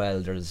project as well.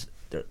 There's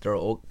they're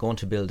going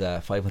to build a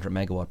 500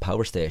 megawatt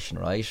power station,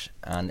 right?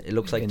 And it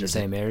looks like in the there's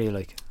same area,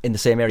 like in the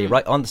same area,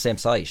 right on the same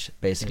site,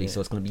 basically. Yeah. So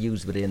it's going to be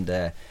used within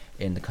the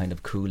kind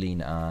of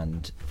cooling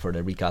and for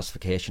the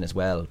regasification as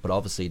well. But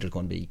obviously, there's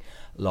going to be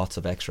lots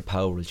of extra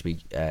power which will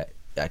be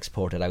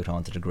exported out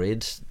onto the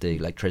grid, the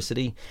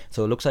electricity.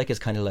 So it looks like it's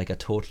kind of like a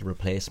total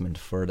replacement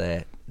for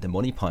the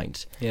Money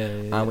Point. yeah.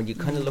 And when you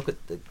kind of look at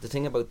the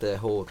thing about the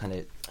whole kind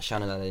of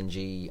Shannon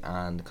LNG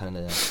and kind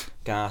of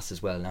gas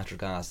as well, natural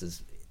gas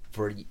is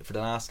for the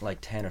last like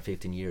 10 or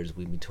 15 years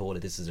we've been told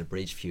that this is a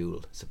bridge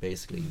fuel. So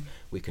basically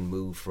we can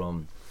move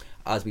from,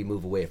 as we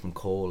move away from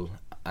coal,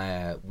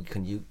 we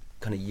can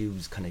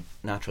use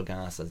natural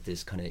gas as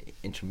this kind of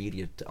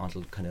intermediate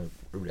until kind of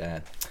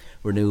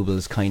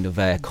renewables kind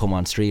of come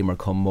on stream or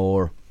come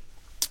more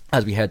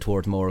as we head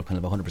towards more kind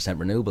of 100%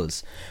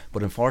 renewables.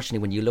 But unfortunately,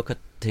 when you look at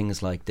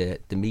things like the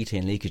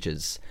methane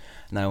leakages,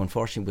 now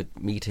unfortunately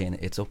with methane,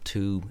 it's up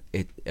to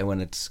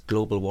when it's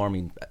global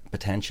warming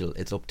potential,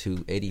 it's up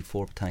to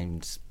 84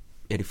 times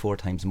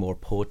more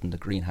potent a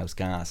greenhouse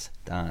gas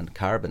than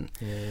carbon.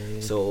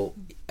 So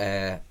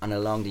and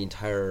along the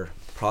entire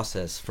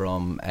process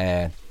from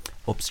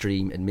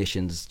upstream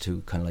emissions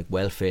to kind of like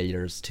well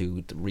failures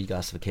to the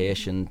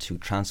regasification to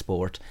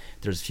transport,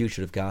 there's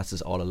fugitive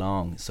gases all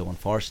along. So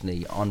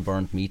unfortunately,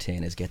 unburnt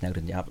methane is getting out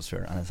in the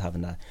atmosphere and is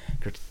having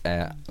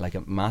like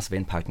a massive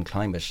impact on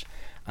climate.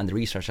 And the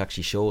research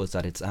actually shows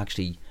that it's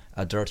actually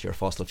a dirtier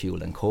fossil fuel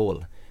than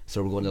coal.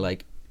 So we're going to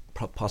like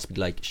possibly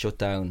like shut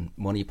down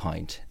Money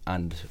Point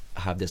and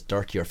have this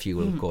dirtier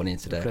fuel going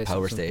into the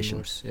power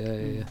station.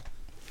 Yeah.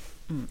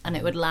 And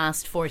it would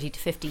last 40 to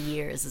 50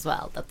 years as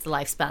well. That's the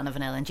lifespan of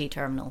an LNG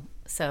terminal.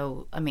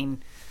 So, I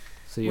mean...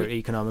 So you're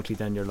economically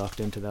then you're locked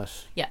into that.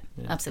 Yeah,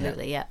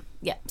 absolutely, yeah.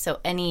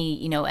 So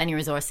any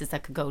resources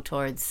that could go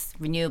towards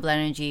renewable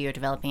energy or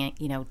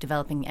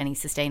developing any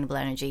sustainable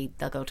energy,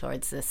 they'll go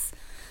towards this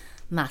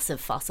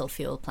massive fossil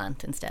fuel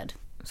plant instead.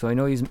 So I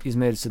know he's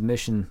made a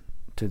submission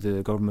to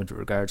the government with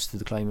regards to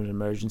the climate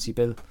emergency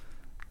bill.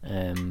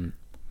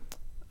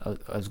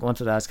 I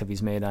wanted to ask if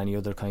he's made any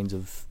other kinds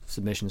of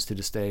submissions to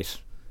the state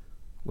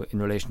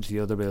in relation to the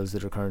other bills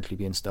that are currently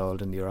being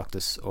stalled in the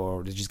Oireachtas,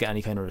 or did you just get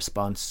any kind of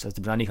response? Has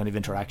there been any kind of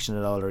interaction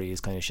at all, or he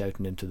is kind of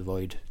shouting into the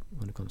void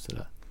when it comes to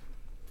that?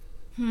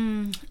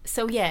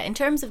 So yeah, in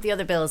terms of the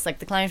other bills, like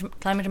the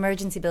climate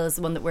emergency bill is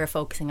the one that we're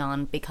focusing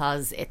on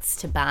because it's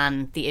to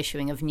ban the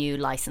issuing of new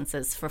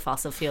licenses for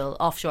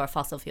offshore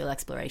fossil fuel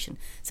exploration.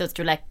 So it's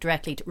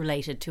directly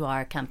related to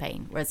our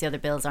campaign, whereas the other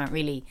bills aren't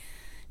really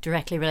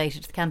directly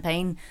related to the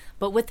campaign.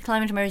 But with the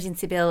climate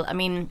emergency bill, I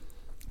mean,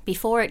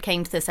 before it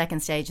came to the second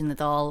stage in the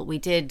Dáil, we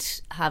did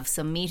have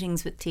some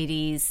meetings with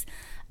TDs.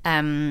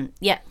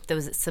 There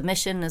was a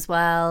submission as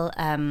well.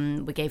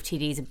 We gave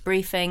TDs a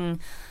briefing.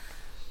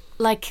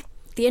 Like,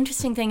 the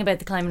interesting thing about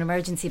the climate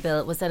emergency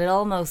bill was that it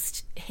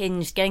almost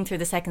hinged, getting through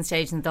the second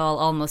stage in the Dáil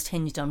almost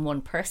hinged on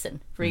one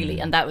person, really.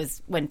 And that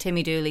was when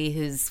Timmy Dooley,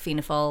 who's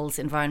Fianna Fáil's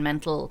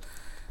environmental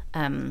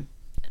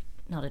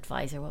not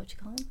advisor, what would you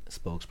call him?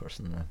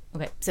 Spokesperson. No.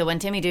 Okay, so when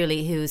Timmy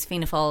Dooley, who's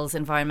Fianna Fáil's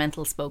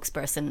environmental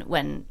spokesperson,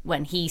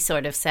 when he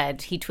sort of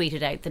said, he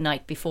tweeted out the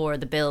night before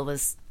the bill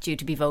was due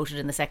to be voted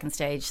in the second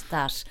stage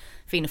that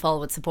Fianna Fáil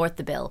would support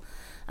the bill.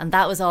 And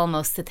that was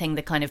almost the thing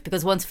that kind of,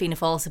 because once Fianna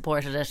Fáil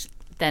supported it,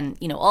 then,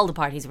 all the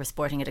parties were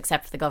supporting it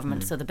except for the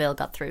government, so the bill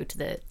got through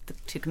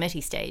to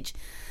committee stage.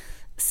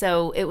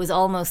 So it was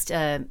almost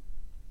a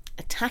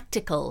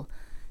tactical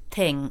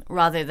thing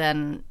rather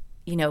than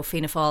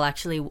Fianna Fáil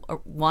actually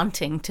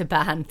wanting to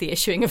ban the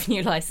issuing of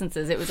new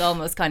licenses. It was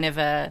almost kind of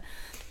a,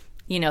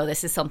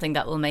 this is something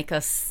that'll make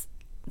us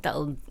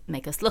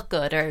look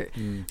good. Or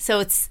so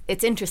it's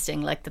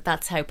interesting, like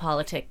that's how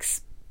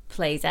politics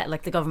plays out.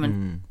 Like the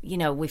government,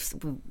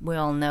 we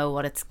all know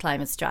what its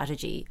climate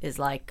strategy is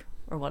like,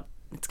 or what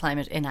its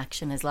climate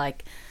inaction is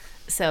like.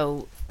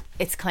 So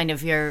it's kind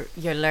of you're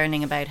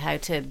learning about how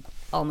to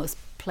almost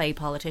play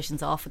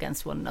politicians off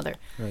against one another,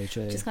 right? Which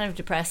is kind of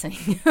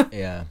depressing.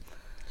 Yeah.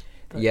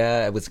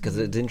 Yeah, it was because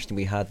it's interesting.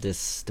 We had there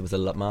was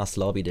a mass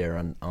lobby there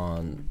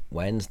on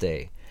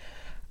Wednesday,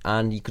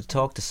 and you could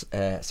talk to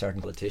certain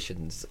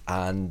politicians,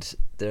 and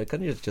they're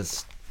kind of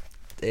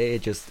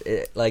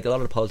like a lot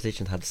of the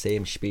politicians had the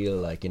same spiel,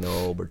 like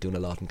we're doing a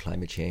lot in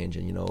climate change,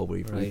 and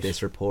we've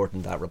this report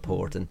and that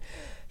report, and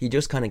you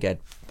just kind of get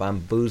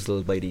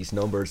bamboozled by these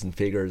numbers and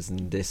figures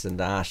and this and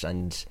that,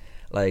 and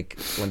like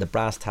when the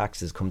brass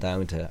taxes come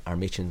down to our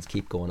emissions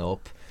keep going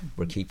up,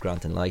 we keep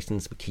granting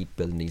license, we keep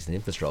building these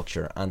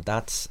infrastructure, and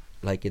that's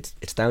like it's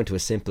down to a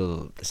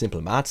simple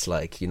maths.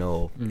 Like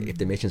if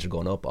the emissions are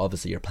going up,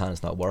 obviously your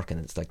plan's not working.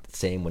 It's like the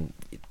same when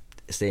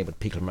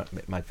Peter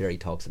McVerry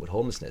talks about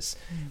homelessness.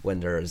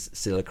 When there's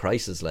still a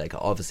crisis, like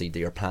obviously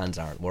your plans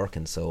aren't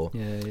working. So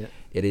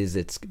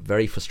it's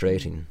very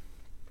frustrating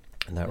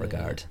in that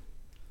regard.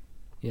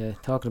 Yeah,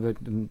 talking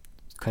about them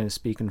kind of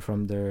speaking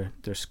from their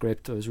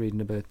script, I was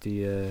reading about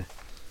the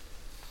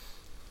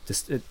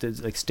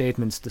like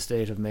statements the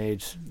state have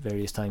made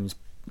various times,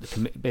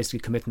 basically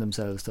committing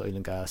themselves to oil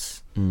and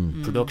gas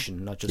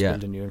production, not just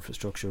building new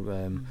infrastructure.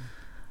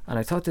 And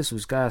I thought this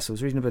was gas. I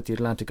was reading about the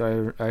Atlantic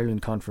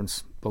Ireland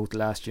Conference both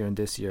last year and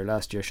this year.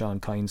 Last year Sean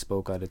Kine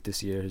spoke at it.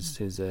 This year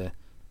his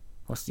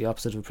what's the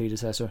opposite of a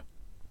predecessor?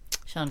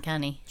 Sean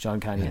Canny. Sean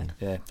Canyon,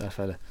 yeah, that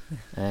fella.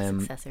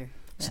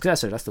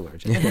 Successor, that's the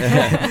word.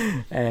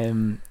 Yeah.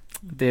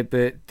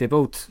 They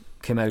both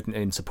came out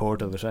in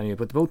support of it anyway,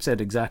 but they both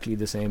said exactly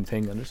the same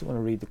thing. And I just want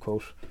to read the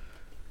quote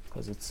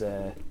because it's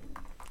a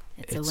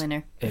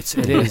winner. It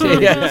is.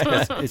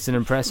 It's an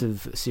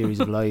impressive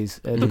series of lies.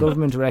 The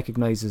government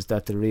recognises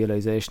that the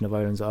realisation of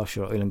Ireland's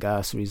offshore oil and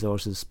gas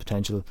resources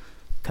potential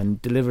can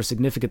deliver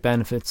significant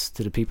benefits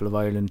to the people of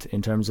Ireland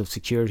in terms of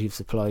security of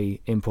supply,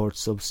 import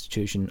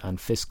substitution and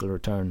fiscal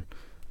return.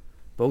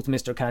 Both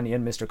Mr. Canny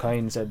and Mr.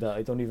 Kine said that.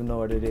 I don't even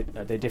know, are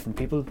they different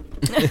people?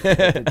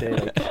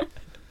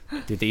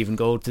 Did they even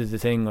go to the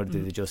thing, or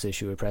did they just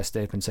issue a press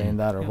statement saying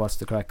that, or what's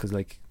the crack? Because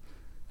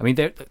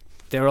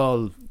they're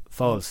all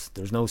false.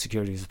 There's no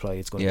security of supply.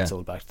 It's going to get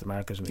sold back to the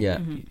market.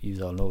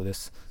 You all know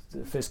this.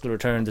 The fiscal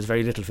return, there's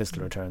very little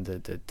fiscal return.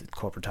 The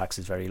corporate tax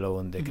is very low,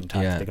 and they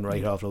can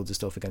write off loads of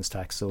stuff against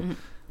tax. So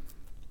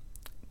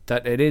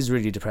that it is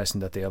really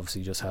depressing that they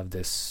obviously just have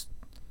this.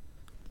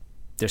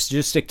 They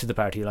just stick to the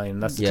party line.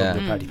 That's the trouble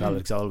with party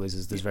politics always.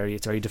 Is it's very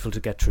difficult to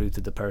get through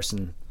to the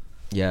person.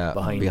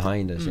 Behind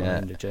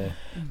it.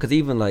 Because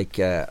even I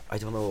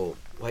don't know,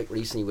 quite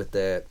recently with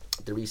the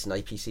recent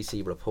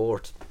IPCC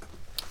report,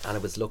 and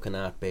it was looking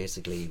at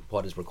basically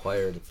what is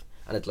required.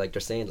 And it's they're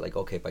saying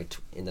okay,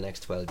 in the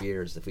next 12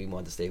 years, if we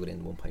want to stay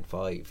within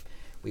 1.5,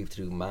 we have to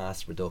do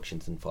mass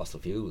reductions in fossil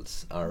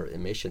fuels, our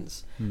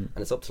emissions, and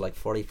it's up to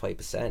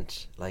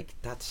 45%.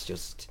 That's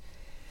just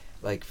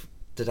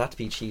to that to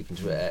be achieved,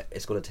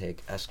 it's going to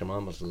take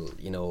astronomical,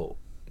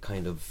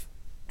 kind of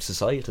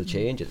societal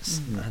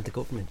changes, and the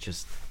government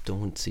just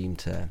don't seem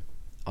to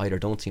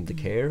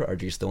care, or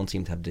just don't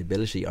seem to have the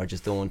ability, or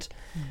just don't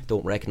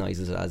recognise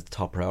it as the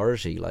top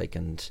priority.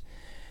 And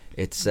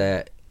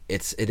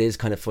it is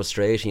kind of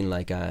frustrating.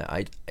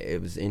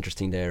 It was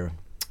interesting there,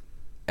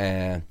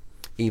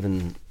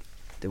 even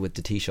with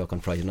the Taoiseach on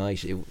Friday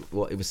night. It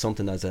was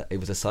something it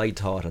was a side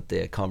thought at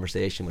the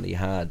conversation when he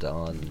had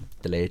on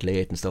the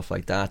late and stuff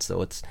like that.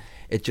 So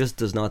it just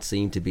does not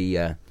seem to be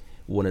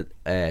one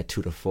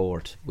to the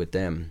fort with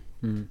them.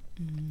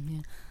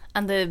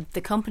 And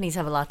the companies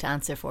have a lot to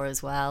answer for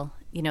as well.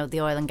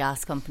 The oil and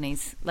gas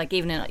companies.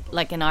 Even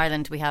in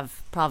Ireland, we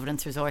have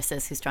Providence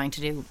Resources, who's trying to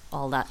do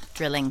all that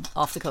drilling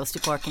off the coast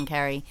of Cork and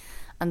Kerry.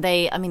 And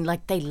they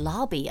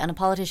lobby. And a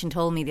politician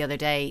told me the other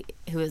day,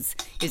 he was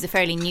a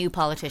fairly new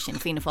politician,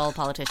 Fianna Fáil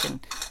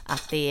politician,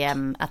 at the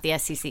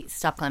SCC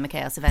Stop Climate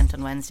Chaos event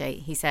on Wednesday.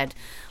 He said,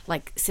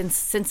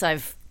 since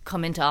I've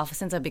come into office,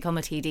 since I've become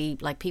a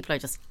TD, people are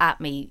just at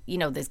me.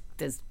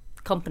 There's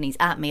companies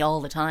at me all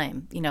the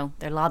time.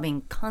 They're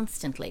lobbying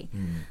constantly.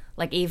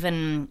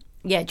 Even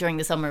during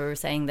the summer we were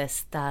saying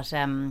this, that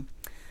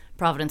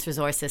Providence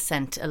Resources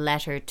sent a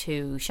letter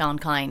to Sean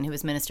Kine, who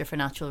was Minister for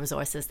Natural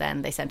Resources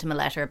then. They sent him a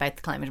letter about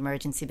the Climate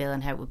Emergency Bill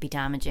and how it would be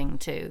damaging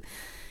to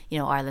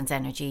Ireland's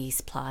energy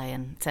supply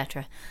and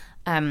etc.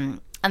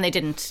 And they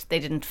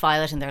didn't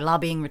file it in their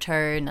lobbying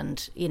return,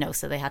 and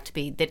so they had to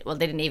be they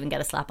didn't even get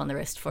a slap on the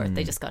wrist for it.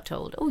 They just got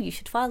told, oh, you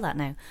should file that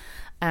now.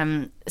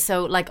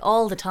 So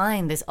all the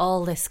time there's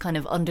all this kind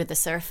of under the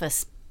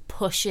surface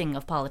pushing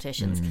of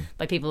politicians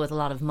by people with a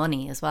lot of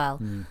money as well,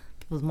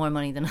 people with more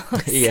money than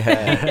us. So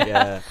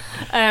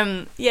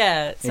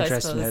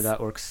interesting how that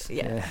works.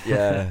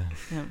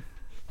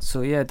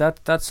 So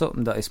that's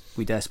something that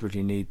we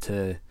desperately need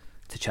to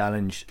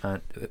challenge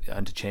and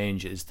to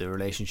change, is the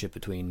relationship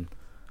between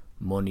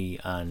money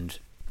and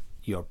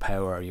your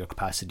power, your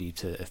capacity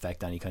to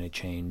affect any kind of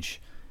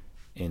change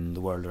in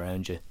the world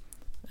around you.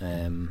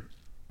 And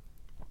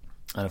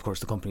of course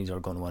the companies are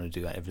going to want to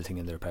do everything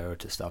in their power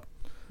to stop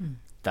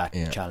that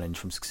challenge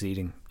from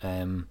succeeding.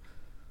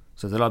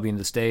 So they're lobbying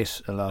the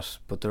state a lot,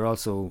 but they're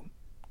also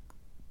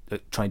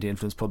trying to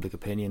influence public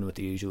opinion with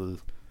the usual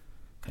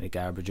kind of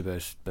garbage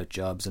about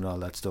jobs and all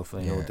that stuff.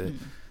 I know the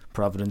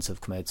Providence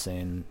have come out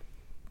saying,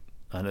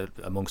 and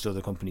amongst other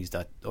companies,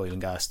 that oil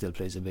and gas still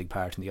plays a big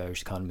part in the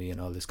Irish economy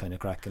and all this kind of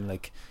crack. And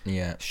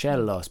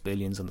Shell lost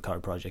billions on the car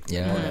project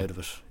and all out of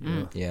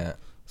it.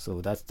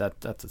 So that's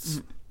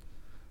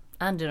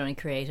and it only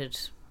created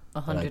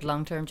 100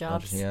 long-term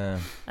jobs.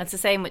 That's the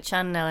same with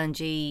Shannon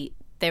LNG.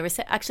 They were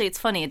actually, it's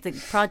funny, the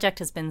project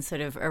has been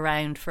sort of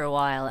around for a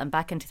while, and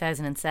back in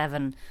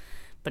 2007,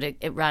 but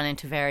it ran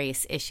into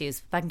various issues.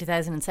 Back in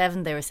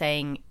 2007 they were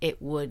saying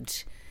it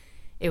would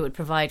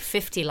provide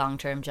 50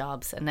 long-term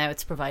jobs, and now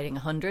it's providing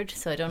 100.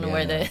 So I don't know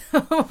where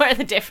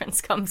the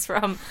difference comes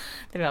from.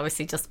 They're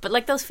obviously just,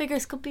 but those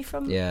figures could be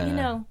from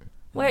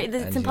where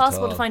it's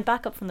impossible to find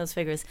backup from those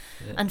figures.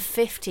 And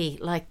 50,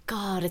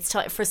 God, it's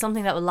for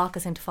something that will lock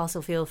us into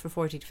fossil fuel for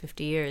 40 to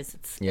 50 years.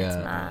 It's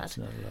mad. It's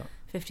not a lot.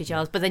 50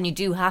 jobs, but then you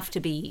do have to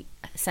be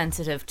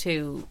sensitive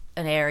to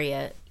an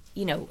area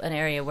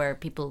where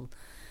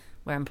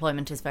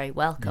employment is very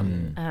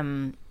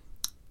welcome.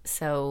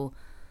 So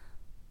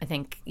I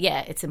think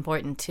it's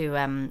important to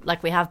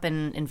we have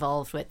been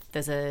involved with,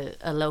 there's a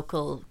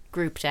local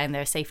group down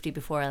there, Safety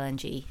Before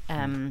LNG,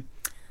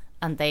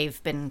 and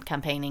they've been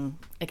campaigning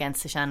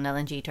against the Shannon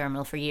LNG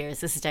terminal for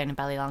years. This is down in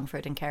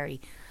Ballylongford in Kerry,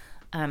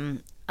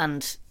 and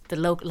the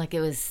local, like, it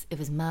was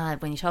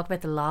mad when you talk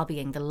about the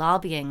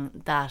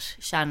lobbying that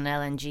Shannon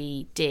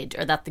LNG did,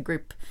 or that the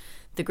group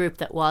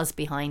that was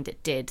behind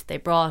it did. They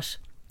brought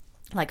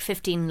like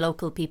 15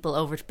 local people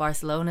over to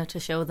Barcelona to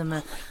show them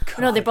they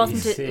brought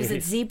them to, was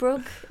it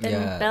Zeebrugge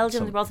in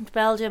Belgium? They brought them to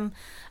Belgium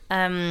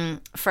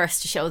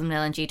first to show them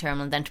an LNG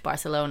terminal, and then to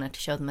Barcelona to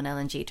show them an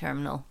LNG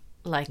terminal.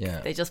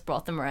 They just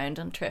brought them around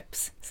on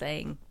trips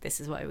saying, this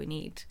is why we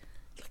need,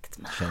 like, it's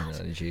mad. Shannon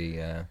LNG,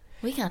 yeah.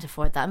 We can't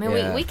afford that. I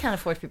mean, we can't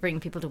afford to be bringing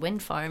people to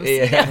wind farms.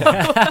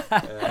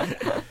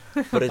 Yeah.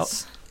 But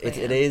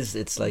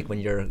it's like when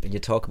you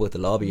talk about the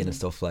lobbying and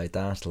stuff like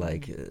that,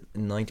 like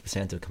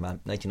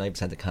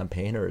 99% of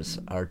campaigners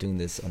are doing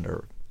this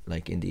under,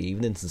 like, in the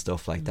evenings and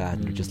stuff like that,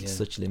 and you're just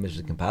such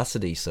limited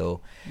capacity.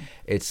 So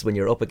it's when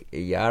you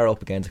are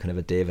up against kind of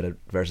a David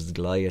versus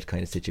Goliath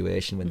kind of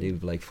situation, when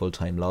they've like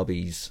full-time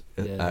lobbyists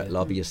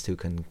who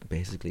can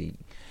basically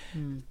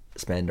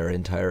spend their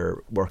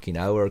entire working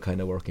hour kind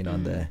of working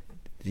on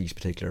these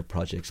particular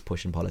projects,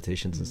 pushing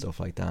politicians and stuff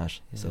like that.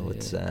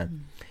 It's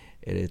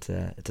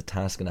a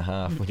task and a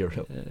half when you're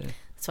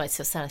That's why it's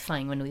so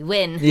satisfying when we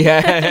win.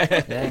 yeah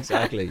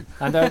exactly.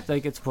 And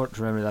like, it's important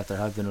to remember that there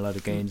have been a lot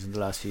of gains in the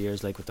last few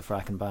years, like with the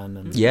fracking ban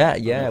and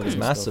it was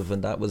massive stuff.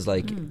 And that was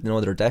like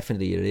there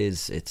definitely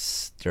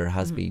there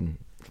has been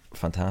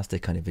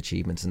fantastic kind of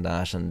achievements in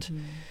that,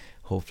 and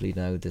hopefully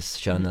now this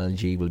Shannon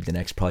LNG will be the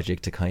next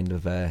project to kind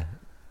of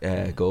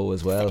go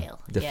as well.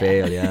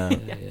 Fail.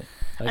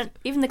 And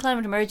even the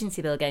climate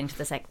emergency bill getting to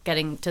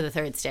the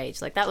third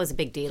stage, like, that was a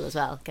big deal as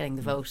well. Getting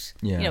the vote,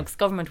 because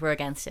government were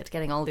against it.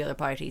 Getting all the other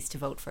parties to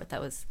vote for it,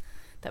 that was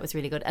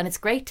really good. And it's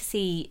great to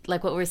see,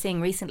 like, what we're seeing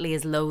recently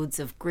is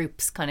loads of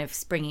groups kind of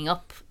springing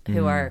up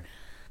who are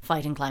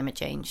fighting climate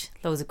change.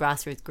 Loads of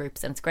grassroots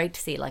groups, and it's great to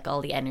see, like,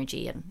 all the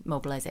energy and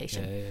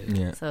mobilisation.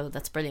 Yeah. So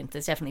that's brilliant.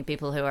 There's definitely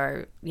people who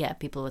are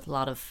people with a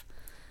lot of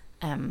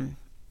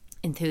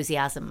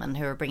enthusiasm and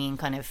who are bringing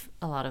kind of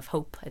a lot of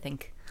hope, I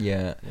think.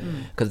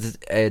 Because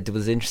it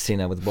was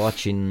interesting. I was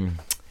watching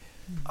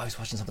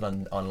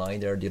something online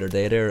there the other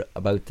day there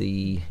about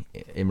in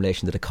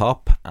relation to the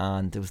COP,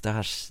 and there was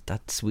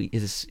that sweet,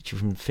 she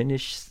from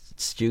Finnish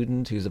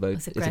student who's about,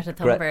 was it Greta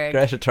Thunberg?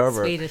 Greta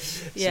Thunberg,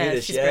 Swedish,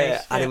 she's great.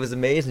 And it was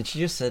amazing. She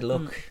just said,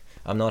 look,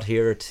 I'm not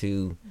here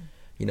to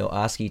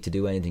ask you to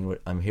do anything.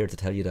 I'm here to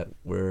tell you that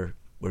we're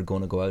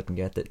going to go out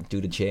and do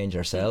the change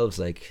ourselves.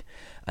 Like,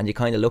 and you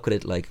kind of look at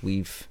it like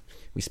we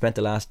spent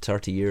the last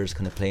 30 years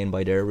kind of playing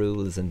by their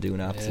rules and doing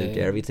absolutely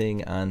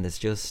everything, and it's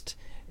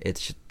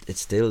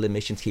still, the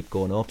emissions keep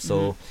going up.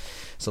 So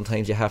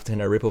sometimes you have to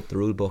kind of rip up the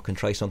rule book and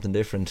try something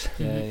different.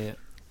 I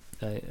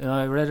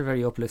read a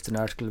very uplifting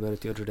article about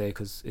it the other day,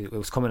 because it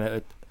was coming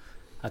out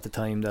at the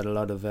time that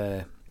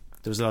there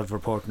was a lot of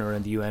reporting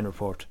around the UN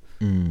report,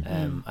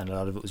 and a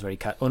lot of it was very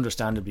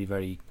understandably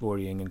very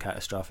worrying and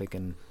catastrophic,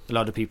 and a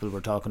lot of people were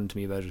talking to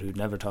me about it who'd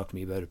never talked to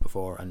me about it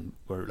before and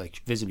were,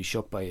 like, visibly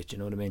shook by it, you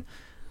know what I mean?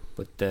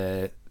 But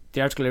the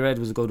article I read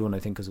was a good one, I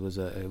think, because it was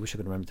I wish I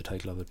could remember the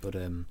title of it, but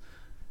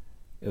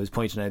it was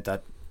pointing out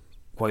that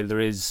while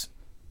there's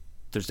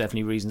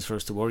definitely reasons for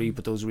us to worry,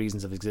 but those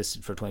reasons have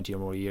existed for 20 or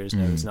more years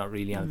now. It's not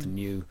really anything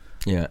new.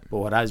 But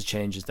what has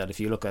changed is that if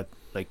you look at,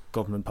 like,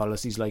 government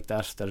policies like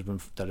that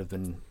have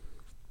been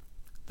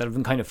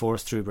kind of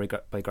forced through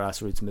by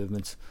grassroots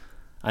movements,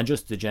 and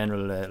just the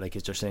general like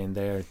as you're saying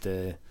there,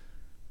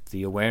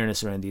 the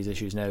awareness around these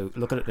issues now.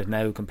 Look at it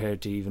now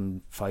compared to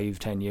even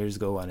 5-10 years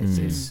ago, and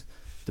it's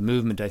the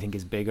movement, I think,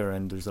 is bigger,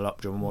 and there's a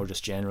lot more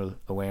just general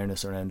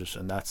awareness around it,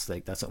 and that's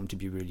something to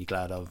be really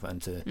glad of,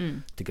 and to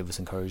give us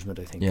encouragement,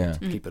 I think,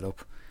 to keep it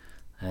up.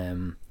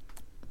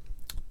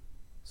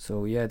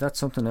 So that's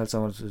something else I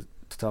wanted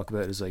to talk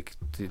about, is like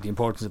the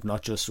importance of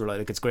not just rely,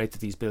 like, it's great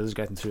that these bills are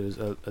getting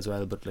through as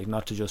well, but, like,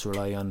 not to just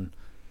rely on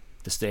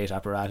the state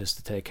apparatus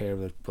to take care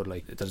of it, but,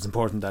 like, that it's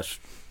important that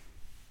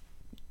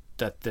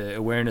the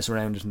awareness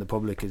around it in the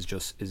public is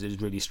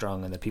really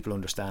strong, and that people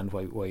understand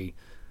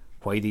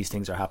why these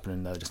things are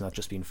happening, that it's not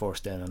just being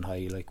forced down on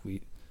high, like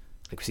we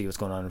see what's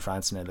going on in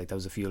France now. Like, that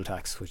was a fuel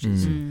tax, which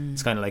is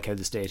it's kind of like how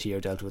the state here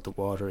dealt with the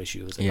water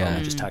issue. It's like,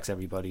 we just tax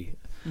everybody,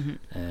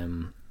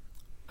 and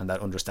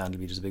that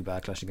understandably there's a big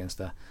backlash against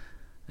that.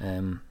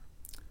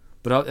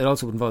 But it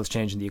also involves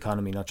changing the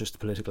economy, not just the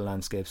political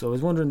landscape. So I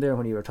was wondering there,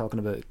 when you were talking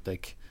about,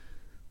 like,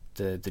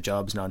 the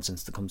jobs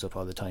nonsense that comes up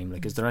all the time,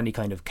 like, is there any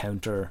kind of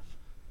counter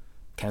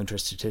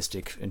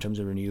statistic in terms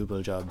of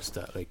renewable jobs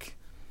that, like,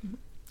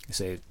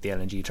 say the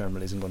LNG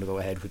terminal isn't going to go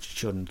ahead, which it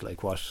shouldn't,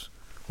 like, what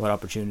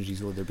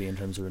opportunities will there be in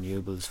terms of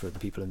renewables for the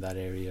people in that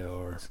area?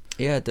 Or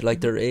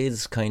there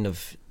is kind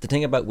of the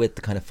thing about with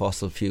the kind of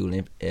fossil fuel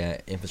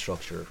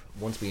infrastructure,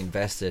 once we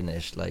invest in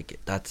it, like,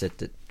 that's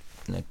it,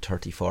 like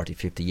 30, 40,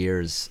 50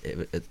 years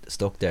it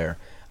stuck there,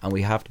 and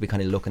we have to be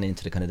kind of looking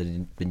into the kind of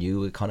the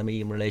new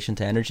economy in relation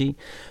to energy.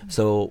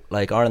 So,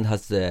 like, Ireland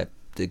has the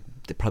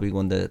probably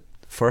one of the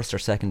first or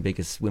second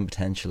biggest wind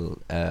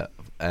potential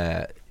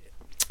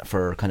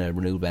for kind of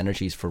renewable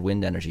energies, for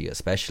wind energy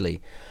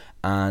especially,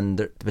 and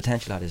the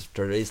potential that is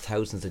there is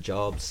thousands of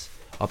jobs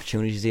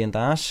opportunities in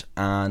that,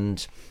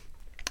 and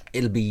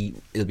it'll be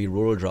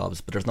rural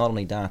jobs. But there's not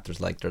only that.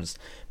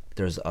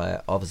 There's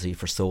obviously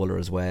for solar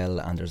as well,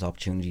 and there's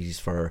opportunities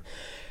for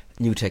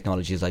new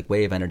technologies like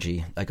wave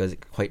energy. Like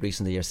quite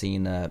recently, I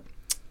seen an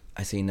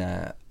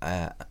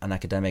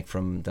academic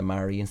from the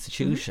Mari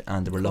Institute,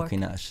 and they were Cork.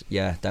 looking at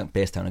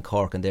based down in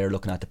Cork, and they're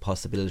looking at the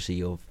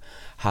possibility of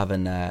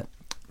having a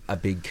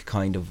big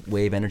kind of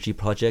wave energy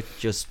project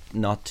just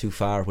not too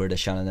far where the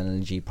Shannon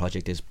LNG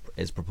project is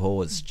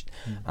proposed,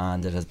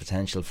 and it has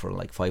potential for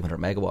like 500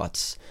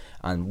 megawatts.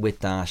 And with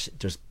that,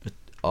 there's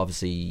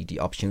obviously the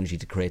opportunity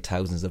to create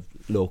thousands of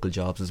local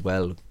jobs as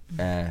well.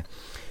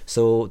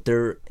 So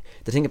the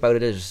thing about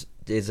it is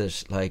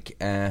it like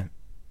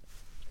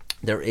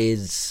there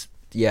is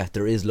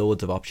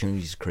loads of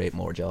opportunities to create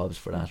more jobs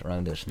for that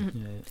around it.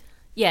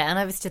 Yeah, and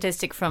I have a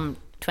statistic from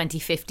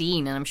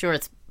 2015, and I'm sure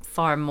it's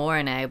far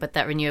more now, but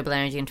that renewable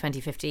energy in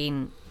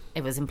 2015,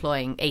 it was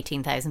employing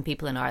 18,000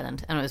 people in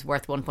Ireland, and it was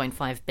worth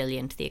 1.5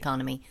 billion to the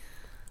economy.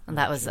 And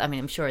that was, I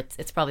mean, I'm sure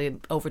it's probably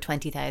over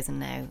 20,000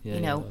 now,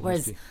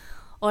 whereas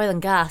oil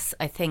and gas,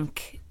 I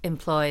think,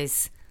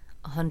 employs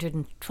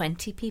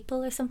 120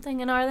 people or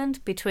something in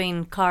Ireland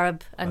between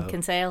Corrib and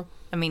Kinsale.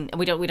 I mean,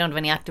 we don't have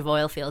any active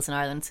oil fields in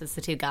Ireland, so it's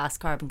the two gas,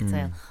 Corrib and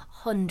Kinsale.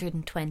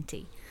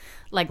 120.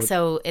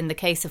 So in the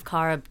case of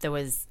Corrib, there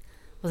was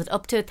it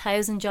up to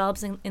 1,000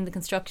 jobs in the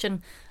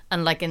construction?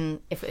 And like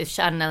if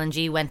Shannon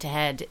LNG went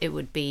ahead, it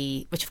would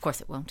be, which of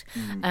course it won't.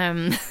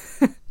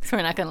 So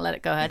we're not going to let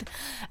it go ahead.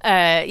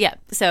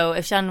 So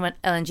if Shannon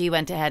LNG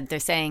went ahead, they're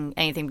saying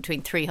anything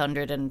between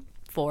 300 and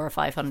 400 or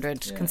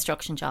 500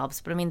 construction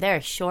jobs. But I mean,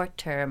 they're short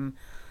term.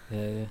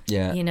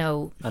 Yeah. You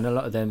know, and a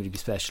lot of them would be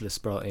specialists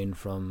brought in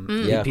from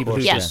people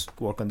who course, just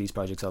work on these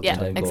projects all the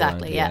time.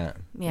 Exactly. Yeah.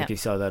 Like you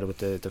saw that with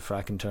the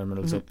fracking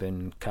terminals up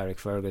in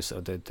Carrickfergus,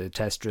 or the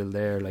test drill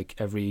there. Like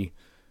the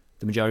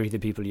majority of the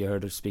people you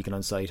heard speaking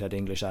on site had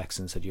English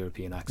accents, had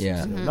European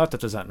accents. Not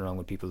that there's anything wrong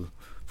with people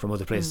from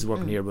other places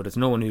working here, but it's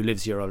no one who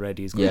lives here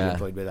already is going to be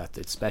employed by that.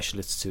 It's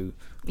specialists who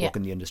work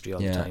in the industry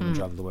all the time and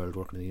travel the world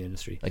working in the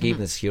industry. Like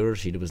even the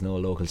security, there was no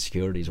local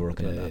securities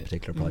working on that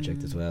particular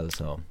project as well.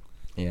 So,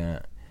 so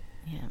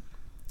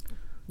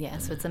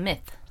it's a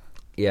myth.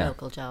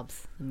 Local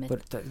jobs, a myth.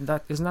 But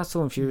that isn't that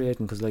so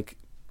infuriating, because like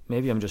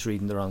maybe I'm just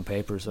reading the wrong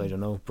papers, I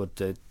don't know, but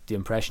the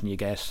impression you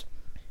get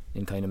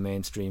in kind of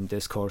mainstream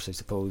discourse, I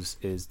suppose,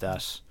 is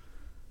that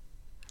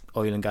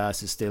oil and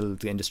gas is still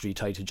the industry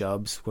tied to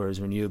jobs, whereas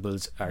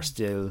renewables are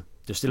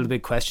there's still a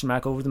big question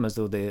mark over them, as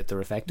though they're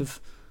effective,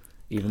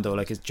 even though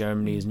like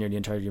Germany is nearly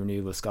entirely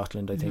renewable.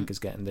 Scotland, I think, is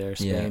getting there.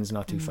 Spain's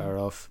not too far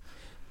off.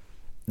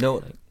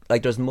 No,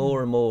 like there's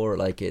more and more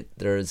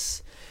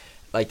there's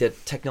like the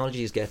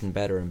technology is getting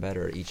better and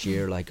better each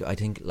year. Like I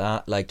think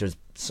there's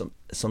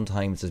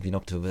sometimes there's been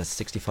up to a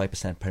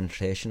 65%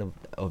 penetration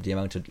of the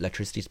amount of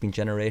electricity that's been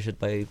generated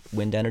by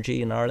wind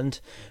energy in Ireland.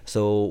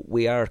 So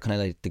we are kind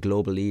of like the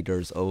global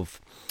leaders of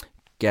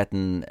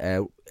getting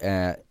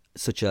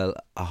such a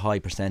high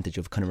percentage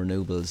of kind of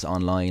renewables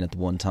online at the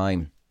one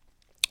time.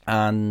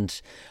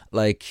 And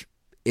like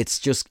it's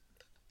just,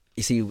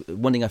 you see,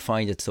 one thing I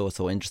find it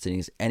so interesting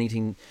is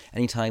anytime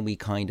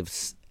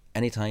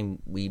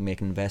we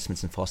make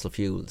investments in fossil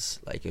fuels,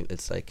 like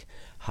it's like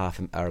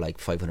like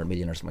 500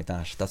 million or something like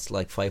that. That's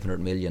like 500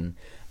 million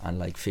and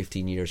like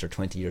 15 years or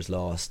 20 years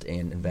lost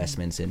in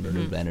investments in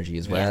renewable energy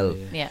as well.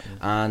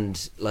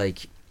 And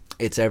like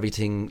it's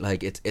everything.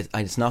 Like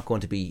it's not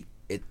going to be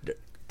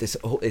it's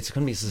going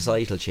to be a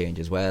societal change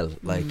as well.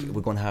 Like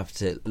we're going to have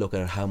to look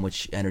at how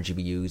much energy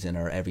we use in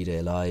our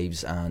everyday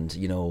lives, and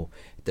you know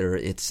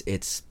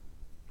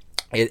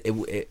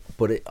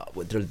but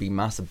there'll be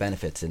massive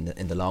benefits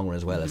in the long run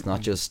as well. It's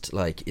not just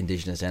like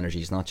indigenous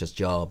energy, it's not just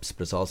jobs,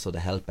 but it's also the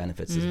health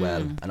benefits as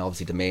well. And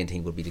obviously the main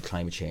thing would be the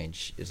climate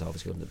change is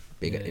obviously going to have a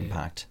big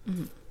impact.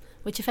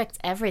 Which affects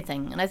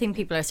everything, and I think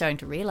people are starting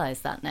to realise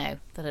that now,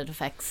 that it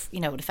affects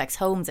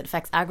homes, it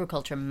affects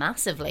agriculture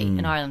massively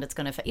in Ireland. It's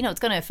going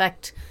to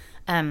affect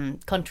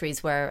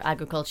countries where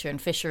agriculture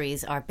and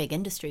fisheries are big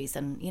industries,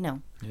 and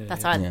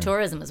that's Ireland.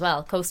 Tourism as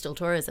well, coastal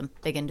tourism,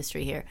 big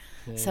industry here.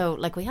 So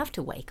like we have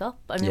to wake up.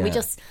 I mean,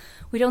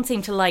 we don't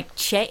seem to like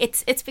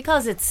it's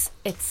because it's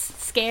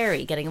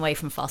scary getting away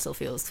from fossil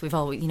fuels. We've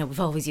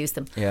always used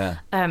them. Always.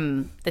 I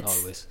know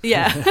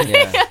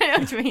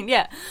what you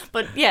mean.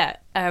 But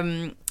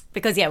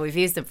because we've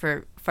used them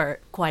for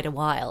quite a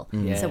while.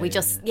 So we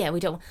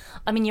don't.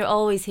 I mean, you're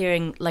always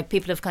hearing like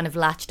people have kind of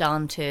latched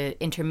on to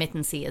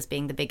intermittency as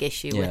being the big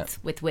issue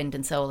with wind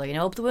and solar.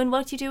 The wind,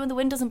 what do you do when the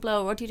wind doesn't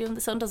blow? What do you do when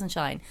the sun doesn't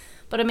shine?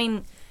 But I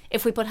mean,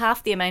 if we put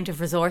half the amount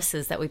of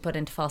resources that we put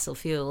into fossil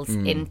fuels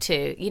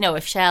into,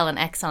 if Shell and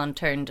Exxon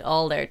turned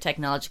all their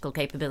technological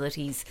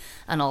capabilities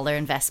and all their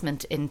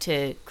investment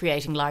into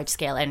creating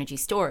large-scale energy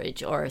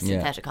storage or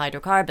synthetic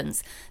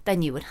hydrocarbons,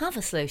 then you would have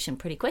a solution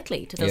pretty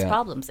quickly to those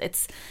problems.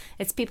 It's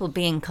people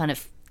being kind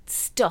of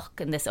stuck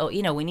in this.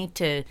 We need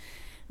to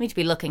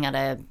be looking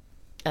at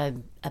a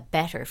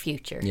better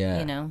future.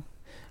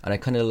 And I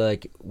kind of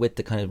like with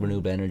the kind of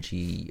renewable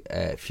energy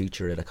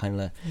future, it kind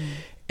of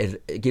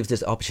it gives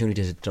this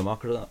opportunity to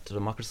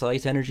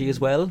democratize energy as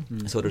well.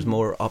 So there's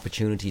more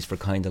opportunities for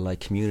kind of like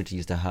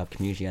communities to have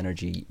community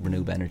energy,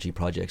 renewable energy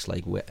projects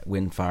like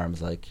wind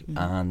farms, like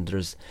and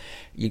there's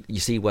you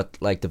see what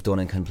like they've done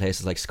in kind of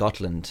places like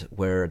Scotland,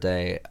 where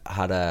they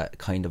had a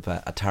kind of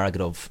a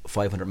target of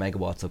 500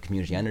 megawatts of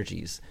community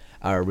energies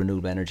or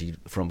renewable energy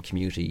from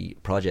community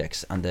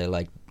projects, and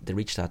they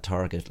reached that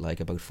target like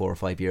about 4 or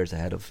 5 years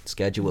ahead of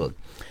schedule.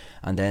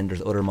 And then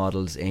there's other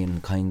models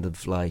in kind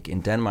of like in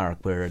Denmark,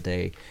 where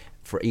they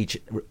for each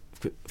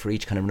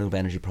kind of renewable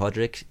energy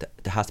project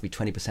there has to be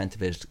 20%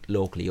 of it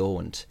locally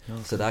owned.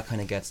 Okay. So that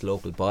kind of gets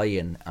local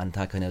buy-in, and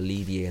that kind of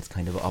alleviates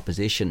kind of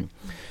opposition.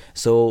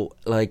 So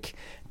like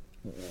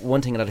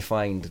one thing that I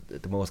find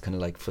the most kind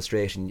of like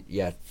frustration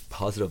yet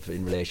positive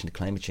in relation to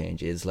climate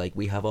change is like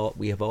we have all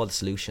the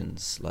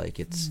solutions, like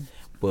it's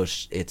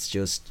but it's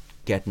just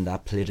getting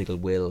that political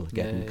will,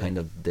 getting kind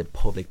of the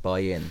public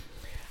buy-in.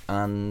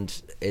 And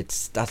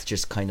that's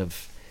just kind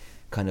of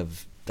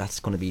that's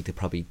going to be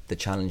probably the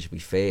challenge we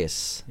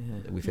face.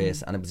 And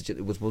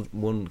it was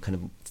one kind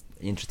of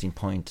interesting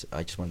point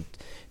I just wanted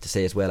to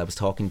say as well. I was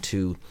talking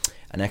to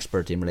an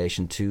expert in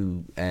relation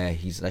to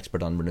he's an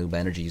expert on renewable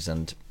energies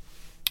and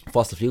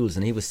fossil fuels,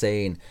 and he was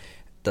saying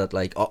that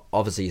like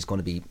obviously it's going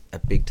to be a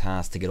big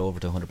task to get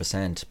over to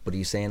 100%, but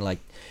he's saying like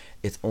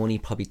it's only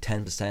probably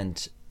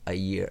 10% a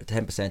year,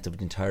 10% of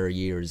the entire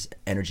year's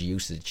energy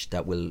usage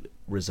that will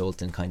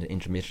result in kind of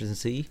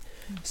intermittency.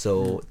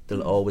 So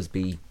there'll always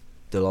be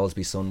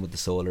sun with the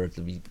solar.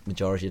 There'll be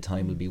majority of the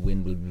time will be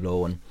wind will be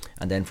blowing,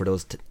 and then for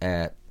those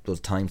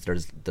times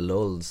there's the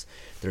lulls.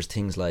 There's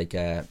things like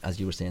as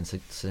you were saying,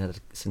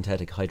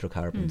 synthetic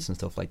hydrocarbons and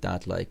stuff like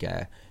that, like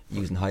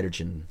using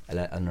hydrogen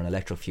and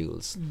electro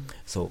fuels.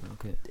 So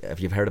have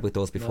you heard about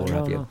those before?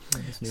 Have you?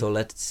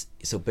 No,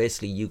 so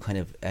basically you kind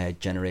of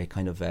generate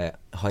kind of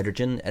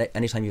hydrogen.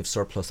 Anytime you have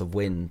surplus of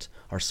wind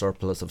or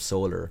surplus of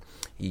solar,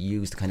 you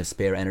use the kind of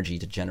spare energy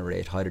to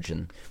generate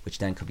hydrogen, which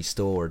then could be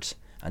stored.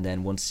 And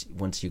then once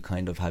you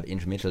kind of have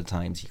intermittent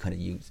times, you kind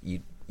of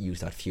use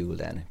that fuel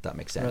then, if that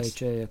makes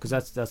sense. Right, because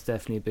that's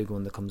definitely a big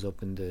one that comes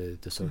up in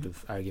the sort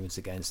of arguments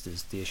against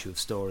is the issue of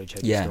storage,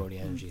 how do you store the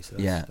energy. So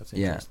that's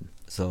interesting.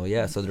 So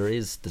there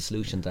is the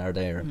solutions are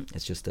there.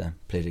 It's just the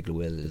political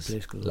will is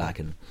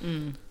lacking.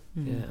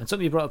 Yeah, and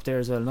something you brought up there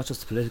as well, not just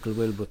the political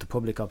will but the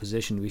public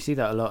opposition. We see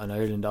that a lot in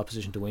Ireland,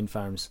 opposition to wind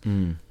farms.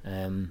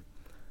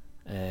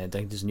 I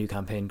think there's a new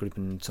campaign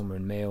grouping somewhere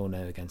in Mayo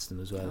now against them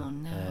as well.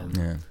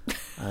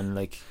 And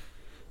like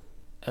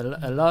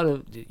a lot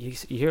of you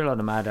hear a lot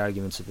of mad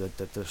arguments about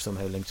that they're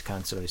somehow linked to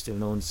cancer. Still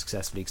no one's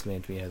successfully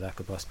explained to me how that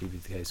could possibly be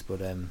the case, but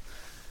and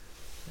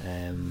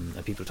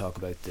people talk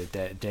about the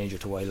danger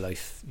to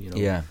wildlife,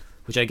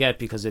 which I get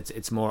because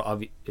it's more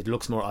it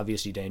looks more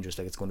obviously dangerous,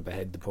 like it's going to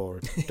behead the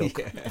poor duck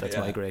that's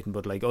migrating,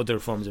 but like other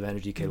forms of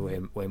energy kill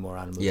way more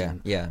animals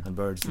and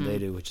birds than they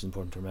do, which is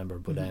important to remember.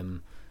 But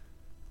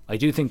I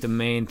do think the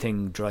main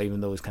thing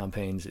driving those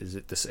campaigns is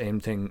the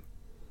same thing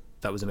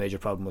that was a major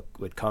problem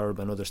with Corb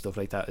and other stuff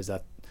like that, is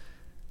that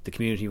the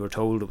community were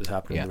told it was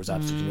happening. There was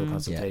absolutely no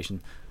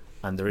consultation,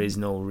 and there is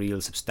no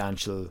real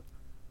substantial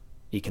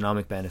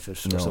economic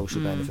benefit or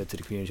social benefit to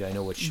the community. I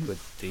know which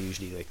they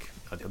usually like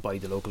buy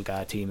the local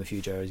GA team a few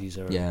jerseys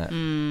or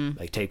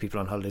like take people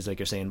on holidays like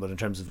you're saying, but in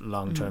terms of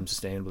long-term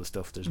sustainable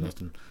stuff there's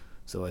nothing.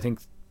 So I think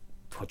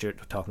what you're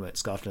talking about in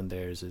Scotland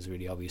there is a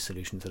really obvious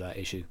solution to that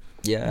issue,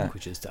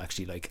 which is to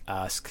actually like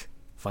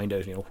find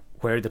out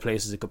where the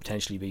places it could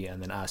potentially be,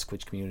 and then ask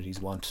which communities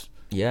want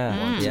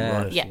it,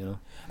 exactly,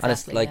 and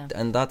it's like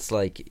and that's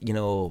like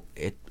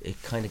it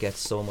kind of gets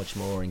so much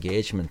more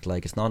engagement.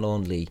 Like it's not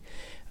only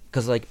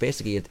because like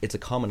basically it's a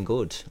common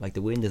good, like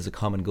the wind is a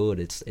common good.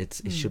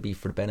 It should be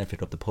for the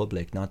benefit of the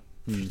public, not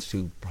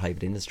to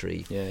private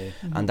industry.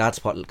 And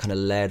that's what kind of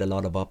led a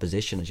lot of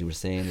opposition, as you were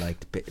saying.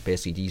 Like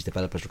basically these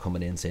developers were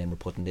coming in saying we're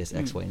putting this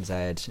X, Y and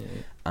Z,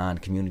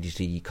 and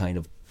community kind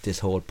of this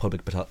whole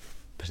public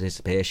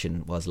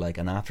participation was like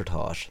an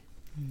afterthought.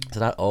 So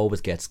that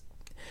always gets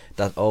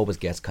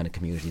kind of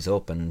communities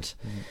up, and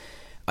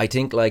I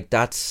think like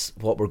that's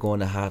what we're going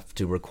to have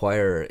to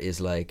require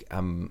is like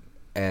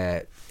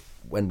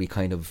when we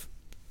kind of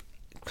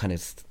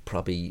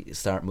probably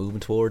start moving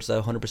towards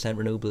 100%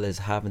 renewable, is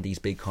having these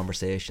big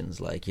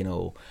conversations like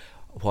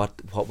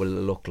what will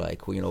it look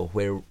like,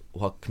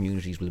 what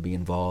communities will be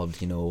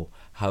involved,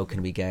 how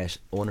can we get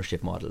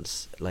ownership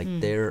models, like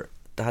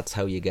that's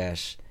how you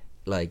get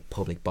like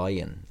public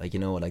buy-in,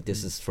 like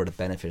this is for the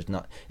benefit.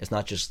 It's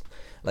not just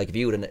like if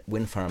you had a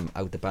wind farm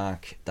out the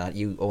back that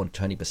you own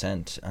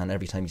 20%, and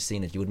every time you've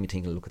seen it you wouldn't be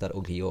thinking, look at that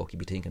ugly yoke, you'd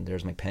be thinking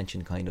there's my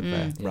pension kind of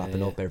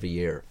wrapping up every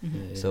year.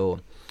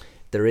 So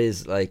there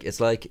is like, it's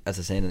like as I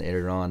was saying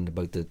earlier on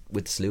about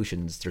with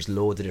solutions, there's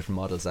loads of different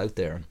models out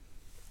there.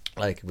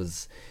 Like it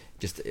was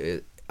just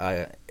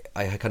I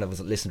kind of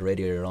was listening to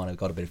radio earlier on, I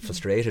got a bit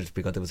frustrated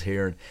because I was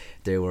hearing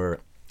they were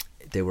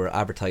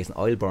advertising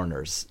oil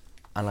burners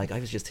And like I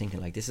was just thinking,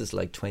 like, this is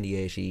like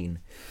 2018,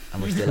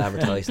 and we're still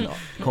advertising.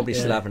 Companies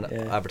still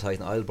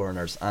advertising oil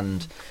burners.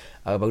 And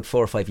about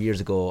 4 or 5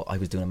 years ago, I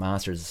was doing a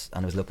master's,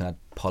 and I was looking at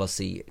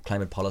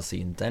climate policy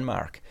in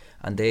Denmark,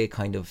 and they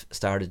kind of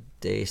started.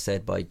 They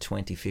said by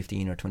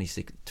 2015 or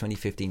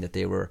 2015 that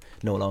they were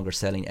no longer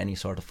selling any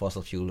sort of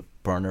fossil fuel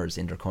burners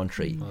in their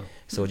country. Wow.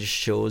 So it just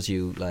shows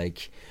you,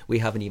 like, we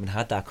haven't even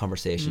had that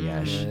conversation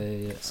yet.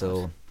 Yeah.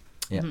 So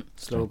yeah,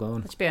 Slow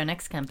going. That should be our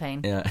next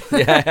campaign.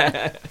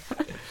 yeah.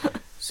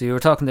 So you were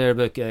talking there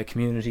about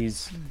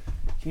communities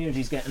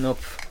getting up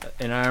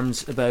in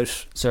arms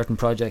about certain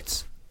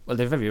projects. Well,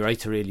 they're very right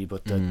to, really,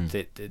 but in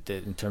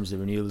terms of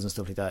renewables and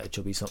stuff like that, it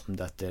should be something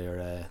that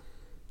they're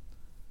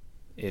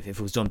if it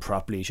was done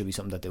properly, it should be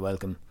something that they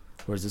welcome.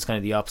 Whereas it's kind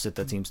of the opposite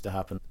that seems to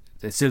happen.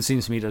 It still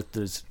seems to me that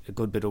there's a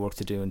good bit of work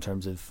to do in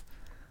terms of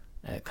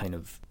kind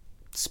of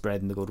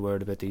spreading the good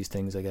word about these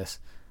things, I guess.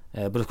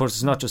 But of course,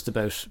 it's not just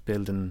about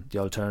building the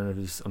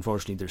alternatives.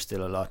 Unfortunately, there's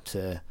still a lot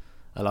to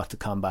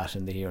combat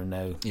in the here and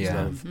now.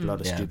 There's a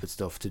lot of stupid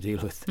stuff to deal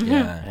with.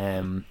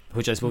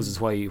 Which I suppose is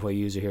why you are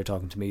here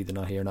talking to me, the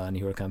Not Here Not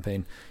Anywhere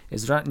campaign.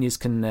 Is there anything you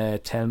can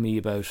tell me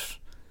about,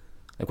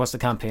 like, what's the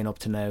campaign up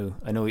to now?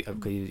 I know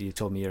you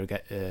told me you're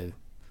kind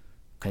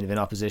of in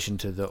opposition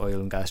to the oil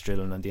and gas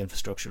drilling and the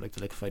infrastructure, like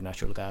the liquefied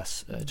natural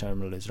gas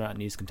terminal. Is there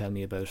anything you can tell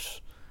me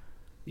about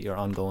your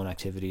ongoing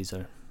activities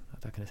or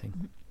that kind of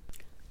thing?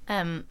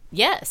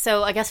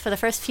 So I guess for the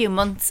first few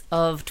months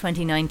of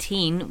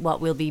 2019, what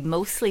we'll be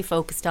mostly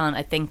focused on,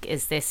 I think,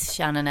 is this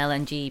Shannon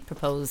LNG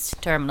proposed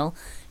terminal,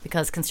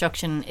 because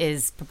construction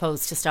is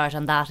proposed to start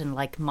on that in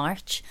like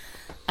March.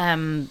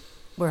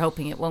 We're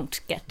hoping it won't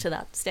get to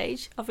that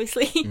stage,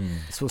 obviously.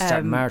 It's supposed to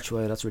start in March.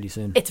 Well, that's really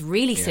soon. It's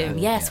really soon,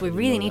 yes. We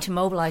really need to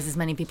mobilise as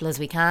many people as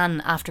we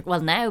can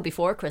now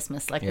before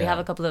Christmas. Like, we have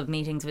a couple of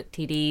meetings with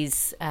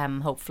TDs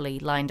hopefully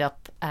lined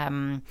up.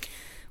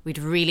 We'd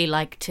really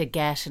like to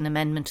get an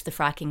amendment to the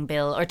fracking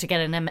bill, or to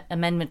get an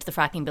amendment to the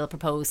fracking bill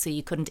proposed so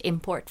you couldn't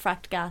import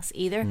fracked gas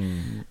either.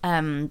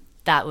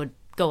 That would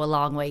go a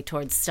long way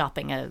towards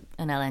stopping an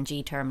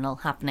LNG terminal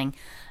happening.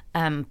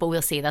 But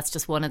we'll see. That's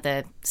just one of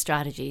the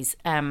strategies.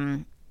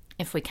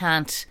 If we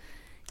can't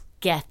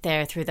get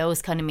there through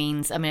those kind of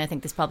means, I mean, I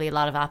think there's probably a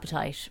lot of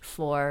appetite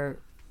for,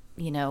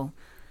 I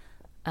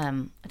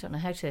don't know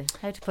how to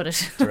put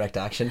it. Direct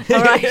action.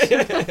 All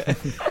right.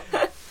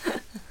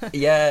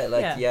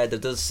 there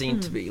does seem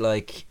to be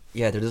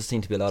there does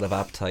seem to be a lot of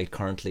appetite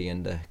currently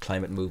in the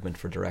climate movement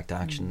for direct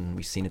action.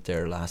 We've seen it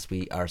there last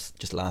week, or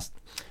just last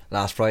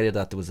Friday,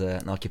 that there was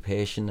an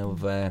occupation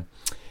of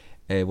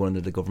one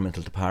of the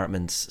governmental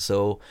departments.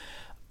 So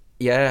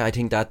I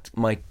think that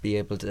might be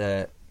able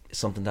to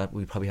something that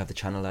we probably have to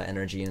channel that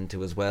energy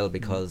into as well,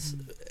 because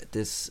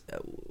this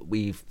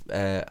we've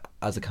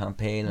as a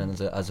campaign and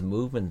as a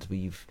movement,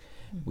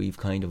 we've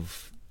kind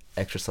of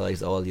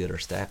exercised all the other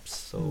steps.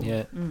 So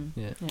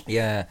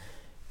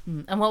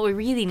and what we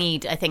really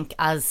need, I think,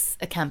 as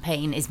a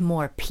campaign is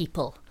more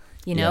people.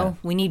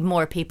 We need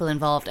more people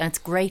involved, and it's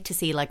great to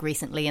see, like,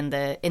 recently in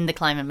the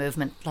climate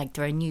movement, like,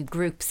 there are new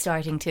groups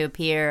starting to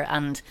appear.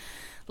 And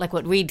like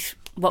what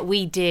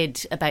we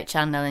did about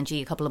Shannon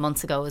LNG a couple of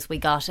months ago is we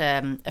got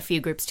a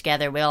few groups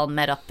together. We all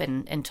met up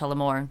in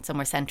Tullamore,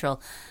 somewhere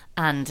central,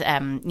 and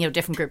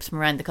different groups from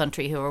around the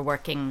country who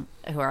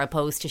are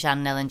opposed to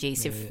Shannon LNG.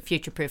 So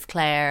Future Proof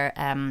Clare,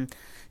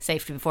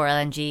 Safety Before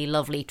LNG,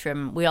 Love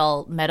Leitrim, we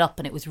all met up,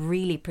 and it was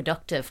really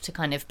productive to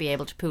kind of be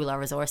able to pool our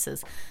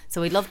resources.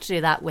 So we'd love to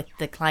do that with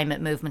the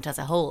climate movement as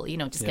a whole,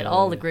 just get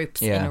all the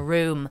groups in a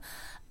room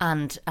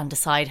and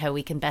decide how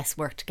we can best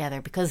work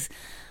together. Because,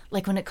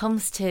 like, when it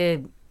comes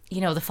to,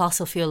 the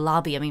fossil fuel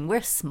lobby, I mean,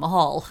 we're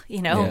small,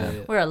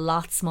 we're a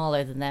lot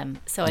smaller than them.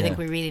 So I think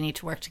we really need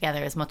to work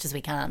together as much as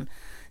we can.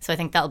 So I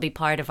think that'll be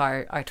part of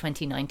our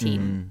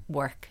 2019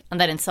 work.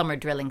 And then in summer,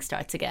 drilling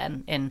starts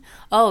again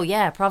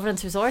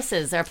Providence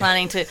Resources are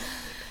planning to...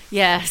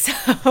 Yeah, so...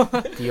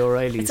 The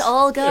O'Reillys. It's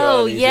all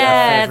go,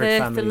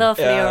 the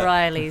lovely Yeah.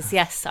 O'Reillys.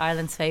 Yes,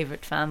 Ireland's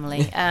favourite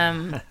family.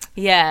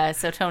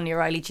 So Tony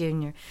O'Reilly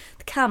Jr.,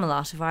 the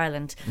Camelot of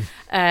Ireland.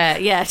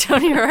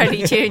 Tony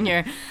O'Reilly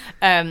Jr.,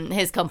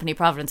 his company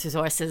Providence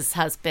Resources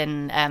has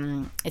been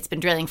it's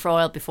been drilling for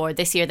oil before.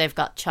 This year they've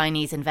got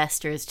Chinese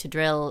investors to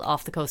drill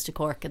off the coast of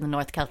Cork in the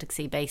North Celtic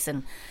Sea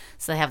Basin,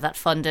 so they have that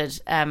funded.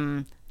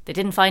 They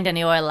didn't find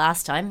any oil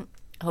last time.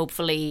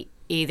 Hopefully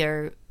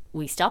either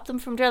we stop them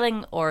from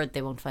drilling or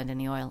they won't find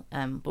any oil,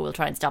 but we'll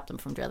try and stop them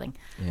from drilling.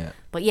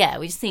 But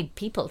we just need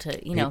people to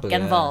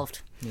get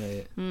involved.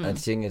 And the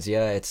thing is,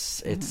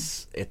 it's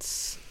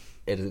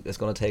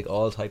going to take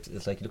all types.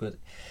 It's like, look at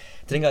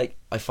the thing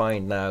I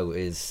find now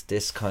is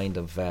this kind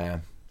of the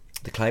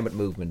climate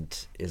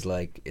movement is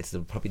like, it's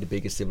probably the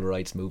biggest civil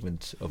rights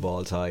movement of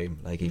all time.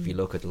 Like, if you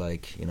look at,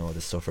 like,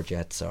 the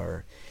suffragettes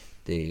or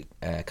the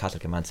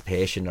Catholic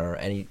emancipation or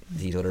any of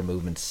these other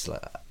movements,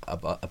 like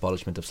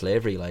abolishment of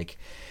slavery, like,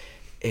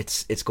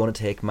 it's going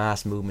to take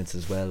mass movements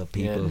as well of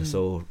people.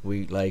 So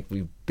we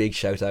big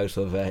shout out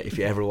of if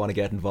you ever want to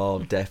get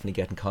involved, definitely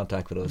get in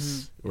contact with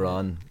us. We're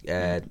on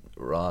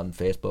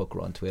Facebook,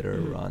 we're on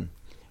Twitter, we're on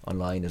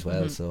online as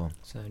well. Mhm. So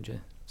Sound, yeah.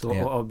 So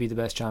Yeah. what would be the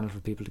best channel for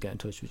people to get in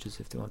touch, which is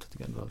if they wanted to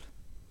get involved?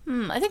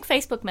 I think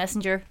Facebook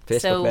Messenger.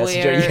 Facebook so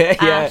Messenger, we're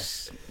yeah.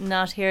 at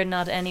Not Here,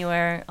 Not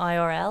Anywhere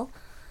IRL.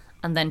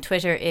 And then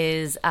Twitter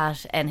is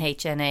at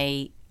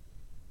NHNA,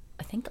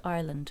 I think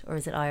Ireland, or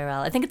is it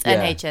IRL? I think it's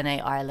Yeah. NHNA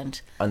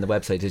Ireland. and the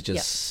website is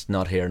just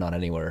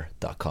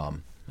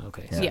nothere.notanywhere.com.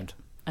 Okay, Yeah. sound.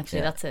 Actually,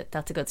 Yeah.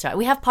 that's a good start.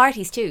 We have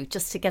parties too,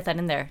 just to get that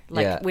in there.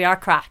 Like Yeah. we are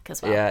crack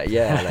as well.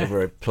 Yeah, like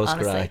we're plus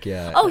Honestly. crack,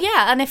 yeah. Oh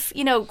yeah, and if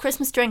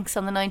Christmas drinks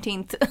on the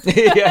 19th,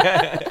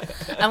 yeah.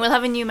 and we'll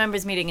have a new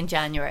members meeting in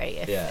January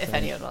if Yeah.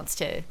 anyone wants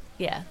to.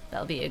 Yeah,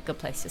 that'll be a good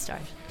place to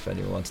start. If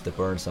anyone wants to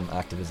burn some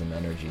activism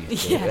energy.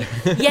 So, Yeah,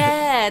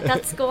 yeah.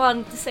 That's go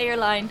on. Say your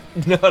line.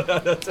 no,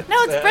 No,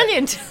 it's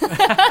brilliant.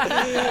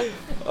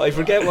 I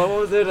forget what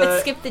was it?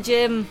 It's skip the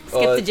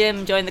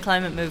gym, join the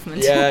climate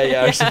movement.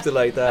 yeah, or something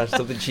like that.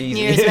 Something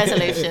cheesy. New Year's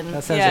resolution.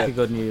 That sounds yeah. like a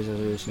good New Year's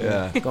resolution.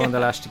 Yeah. Go on the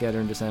lash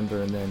together in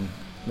December and then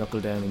knuckle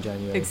down in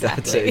January.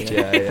 Exactly. That's it.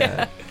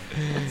 Yeah.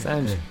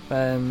 Sound.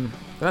 But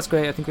that's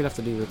great. I think we'll have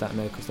to leave it at that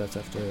now because that's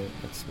about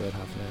half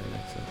an hour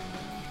now. So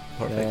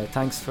Perfect.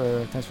 thanks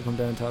for coming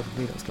down and talking to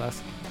me. That was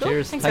class. Cool.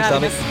 Cheers. Thanks Thanks, for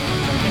having Tommy.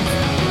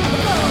 us.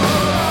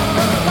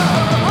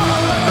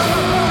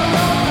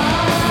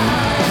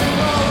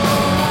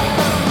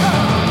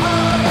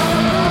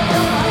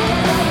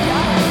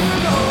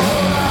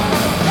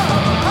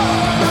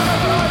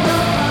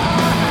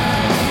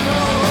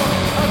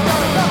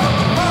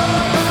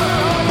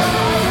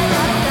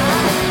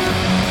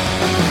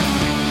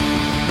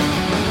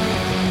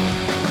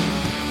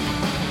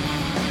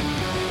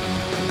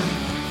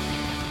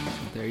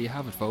 There you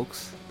have it,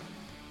 folks.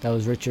 That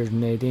was Richard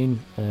and Nadine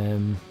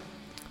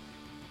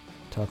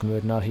talking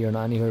about Not Here,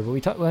 Not Anywhere. But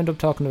we end up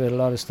talking about a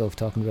lot of stuff,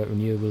 talking about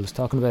renewables,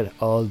 talking about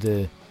all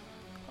the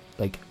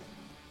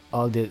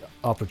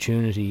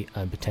opportunity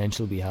and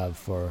potential we have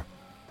for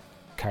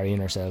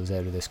carrying ourselves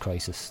out of this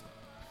crisis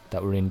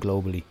that we're in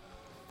globally,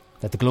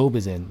 that the globe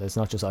is in. It's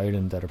not just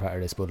Ireland that are part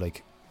of this, but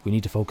like we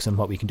need to focus on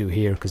what we can do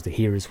here because the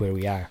here is where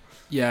we are.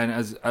 Yeah, and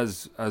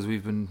as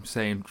we've been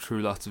saying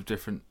through lots of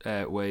different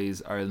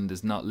ways, Ireland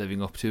is not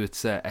living up to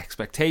its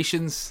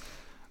expectations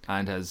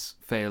and has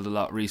failed a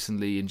lot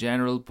recently in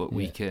general. But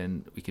we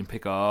can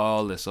pick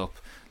all this up.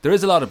 There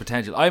is a lot of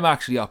potential. I'm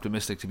actually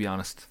optimistic, to be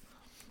honest,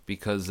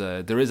 because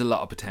there is a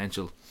lot of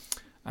potential,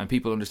 and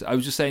people understand. I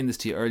was just saying this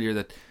to you earlier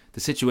that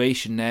the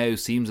situation now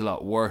seems a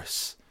lot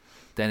worse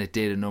than it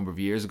did a number of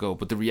years ago.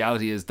 But the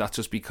reality is that's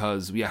just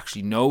because we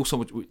actually know so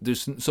much.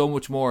 There's so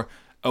much more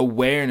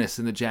awareness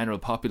in the general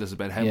populace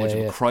about how much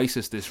of a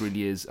crisis this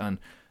really is, and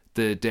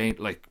the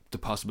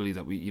possibility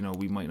that we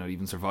might not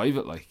even survive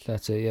it. Like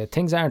That's it. Yeah,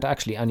 things aren't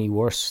actually any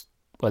worse.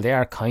 Well, they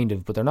are kind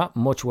of, but they're not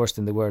much worse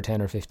than they were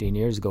 10 or 15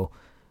 years ago.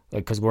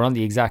 Like, because we're on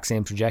the exact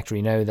same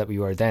trajectory now that we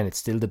were then. It's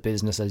still the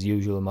business as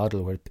usual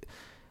model where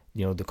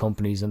the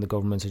companies and the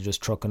governments are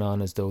just trucking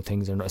on as though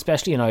things are not,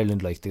 especially in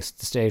Ireland. Like this,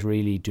 the state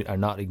really are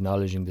not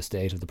acknowledging the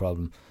state of the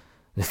problem.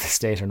 The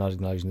state are not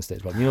acknowledging the state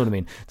of the problem. You know what I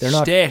mean? They're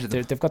not.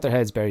 They've got their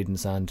heads buried in the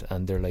sand,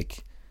 and they're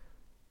like.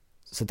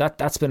 So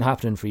that's been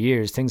happening for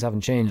years. Things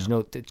haven't changed.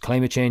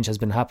 Climate change has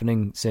been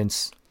happening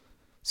since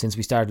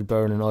we started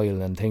burning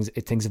oil, and things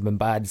have been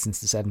bad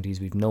since the 70s.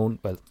 We've known,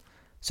 well,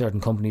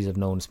 certain companies have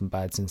known it's been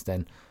bad since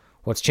then.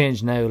 What's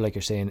changed now, like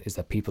you're saying, is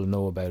that people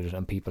know about it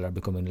and people are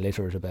becoming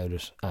literate about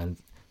it and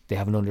they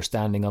have an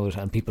understanding of it,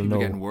 and people know.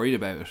 People are getting worried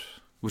about it,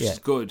 which is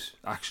good,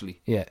 actually.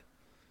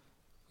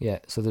 Yeah,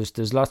 so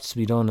there's lots to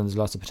be done and there's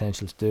lots of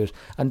potential to do it.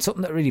 And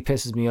something that really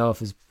pisses me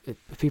off is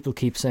people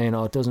keep saying,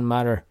 "Oh, it doesn't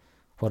matter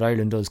what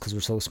Ireland does because we're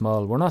so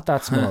small." We're not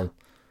that small.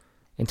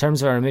 In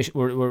terms of our emission,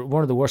 we're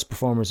one of the worst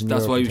performers in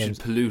That's Europe. why we should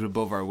pollute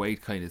above our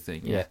weight, kind of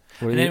thing. Yeah,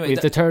 Anyway, we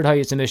have the third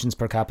highest emissions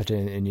per capita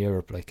in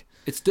Europe. Like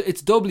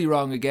it's doubly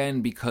wrong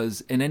again,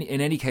 because in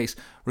any case,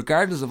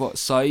 regardless of what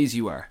size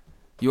you are,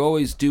 you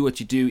always do what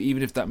you do,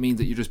 even if that means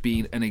that you're just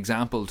being an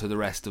example to the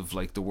rest of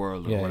like the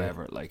world or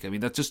whatever. Yeah. Like, I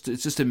mean, it's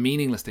just a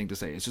meaningless thing to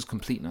say. It's just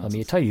complete nonsense. I mean,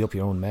 you tidy up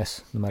your own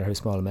mess, no matter how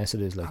small a mess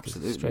it is. Like,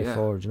 absolutely, it's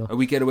straightforward, you know.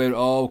 We get away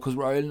with because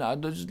we're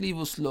Ireland, just leave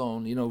us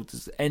alone. You know,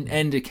 this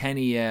Enda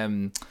Kenny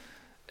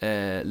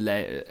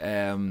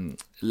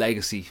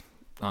legacy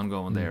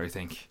ongoing there. I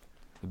think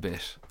a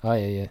bit. Oh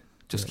yeah.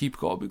 Just keep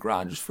going, be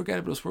grand. Just forget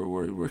about us.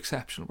 We're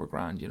exceptional. We're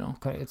grand. You know.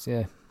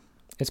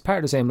 It's part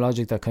of the same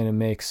logic that kind of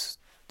makes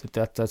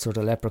that sort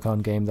of leprechaun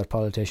game that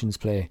politicians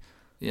play,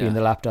 being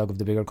the lapdog of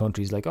the bigger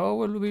countries. Like, oh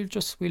well, we'll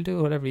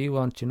do whatever you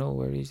want. You know,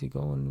 we're easy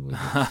going.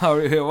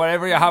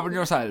 Whatever you have in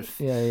yourself.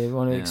 Yeah, you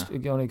want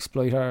to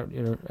exploit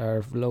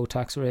our low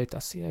tax rate.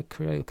 That's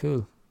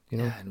cool. You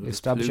know, and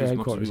establish our as much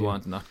headquarters. As we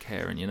want, not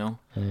caring. You know,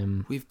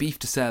 we've beef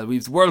to sell.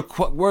 We've world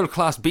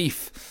class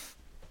beef.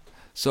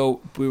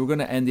 So we were going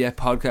to end the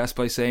podcast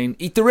by saying,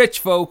 "Eat the rich,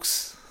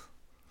 folks."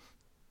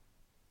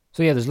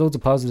 So yeah, there's loads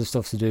of positive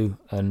stuff to do,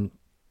 and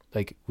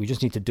like we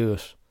just need to do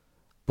it.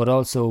 But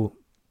also,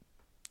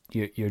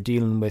 you're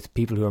dealing with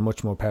people who are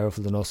much more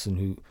powerful than us and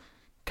who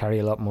carry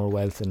a lot more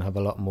wealth and have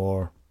a lot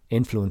more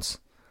influence.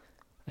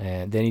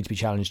 They need to be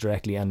challenged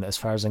directly, and as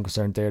far as I'm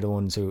concerned, they're the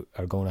ones who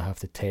are going to have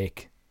to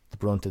take the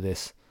brunt of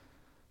this.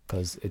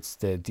 because it's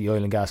the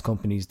oil and gas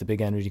companies, the big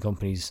energy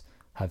companies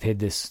have hid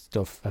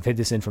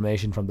this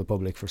information from the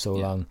public for so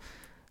long.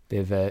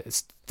 They've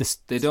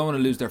they don't want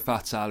to lose their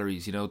fat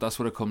salaries, you know. That's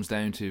what it comes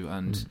down to,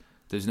 and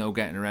there's no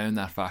getting around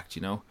that fact,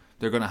 you know.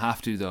 They're going to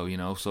have to, though, you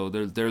know. So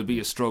there'll be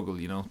a struggle,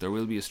 you know. There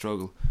will be a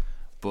struggle,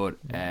 but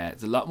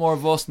there's a lot more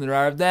of us than there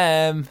are of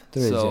them.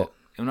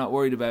 I'm not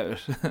worried about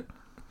it.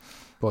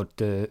 But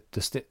the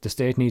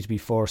state needs to be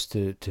forced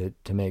to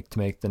make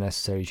the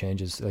necessary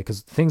changes,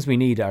 because things we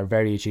need are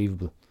very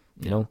achievable.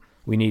 You know,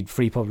 we need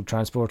free public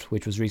transport,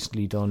 which was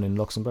recently done in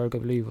Luxembourg, I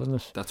believe, wasn't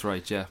it? That's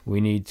right. Yeah. We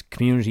need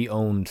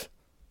community-owned,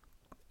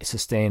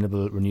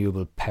 sustainable,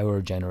 renewable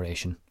power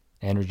generation,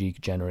 energy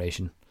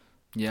generation.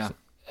 Yeah.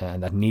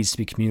 And that needs to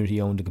be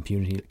community-owned and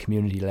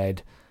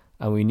community-led.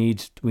 And we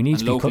need and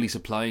to locally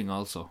supplying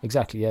also.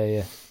 Exactly.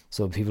 Yeah.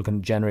 So people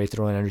can generate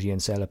their own energy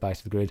and sell it back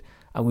to the grid.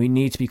 And we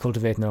need to be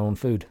cultivating our own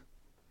food.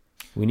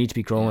 We need to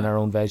be growing our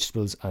own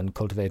vegetables and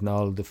cultivating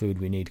all the food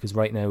we need, because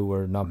right now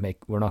we're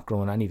not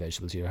growing any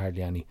vegetables here,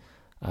 hardly any,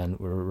 and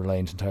we're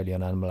reliant entirely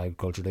on animal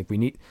agriculture. I'm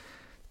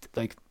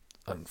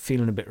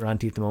feeling a bit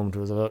ranty at the moment. It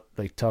was about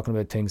talking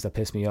about things that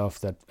piss me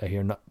off that I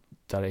hear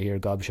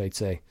gobshite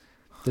say.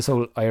 This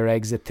whole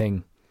Ire-Exit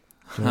thing.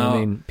 Do you know what I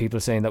mean? People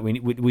saying that we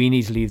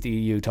need to leave the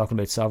EU, talking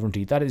about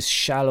sovereignty. That is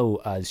shallow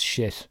as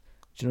shit.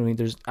 Do you know what I mean?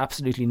 There's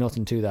absolutely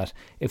nothing to that.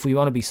 If we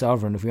want to be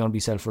sovereign, if we want to be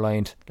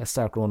self-reliant, let's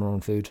start growing our own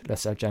food.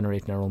 Let's start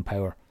generating our own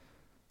power.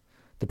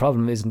 The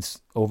problem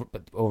isn't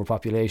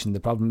overpopulation.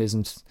 The problem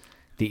isn't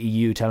the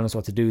EU telling us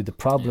what to do. The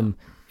problem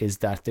is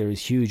that there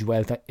is huge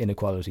wealth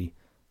inequality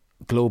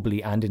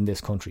globally and in this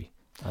country,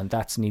 and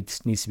that needs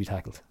to be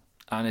tackled.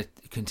 And it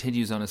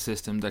continues on a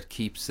system that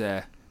keeps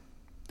the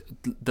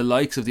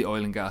likes of the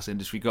oil and gas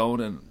industry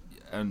going,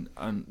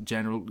 and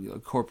general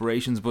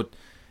corporations, but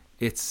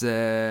it's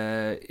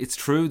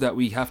true that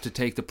we have to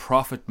take the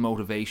profit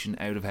motivation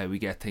out of how we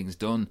get things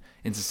done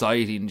in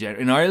society in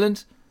general, in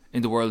Ireland,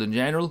 in the world in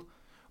general.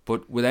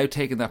 But without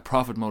taking that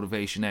profit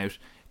motivation out, it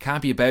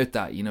can't be about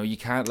that. You know, you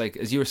can't, like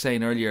as you were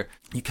saying earlier,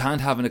 you can't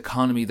have an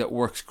economy that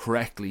works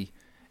correctly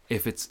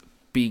if it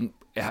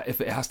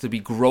has to be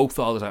growth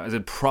all the time, as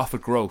in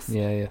profit growth.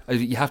 Yeah.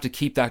 You have to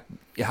keep that.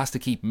 It has to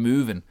keep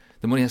moving.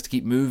 The money has to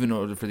keep moving in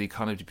order for the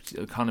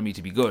economy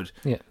to be good.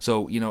 Yeah.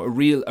 So, you know,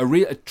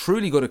 a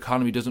truly good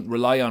economy doesn't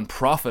rely on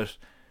profit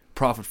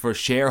for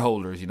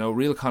shareholders. You know, a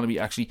real economy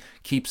actually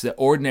keeps the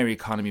ordinary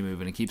economy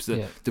moving. It keeps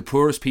the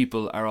poorest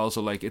people are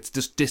also it's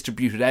just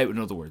distributed out. In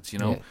other words, you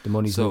know, the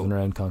money's moving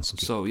around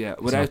constantly. So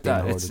without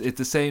that, it's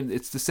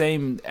the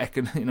same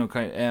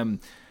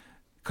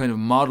kind of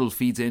model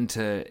feeds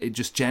into it,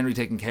 just generally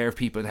taking care of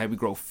people and how we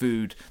grow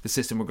food, the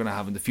system we're going to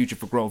have in the future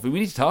for growing food. We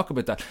need to talk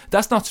about that.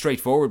 That's not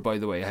straightforward, by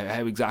the way,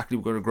 how exactly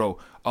we're going to grow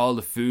all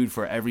the food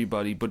for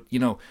everybody. But, you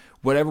know,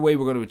 whatever way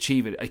we're going to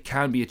achieve it, it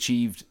can be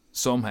achieved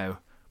somehow,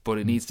 but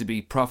it needs to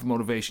be, profit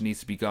motivation needs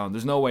to be gone.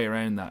 There's no way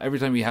around that. Every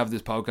time we have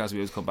this podcast, we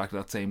always come back to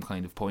that same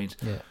kind of point.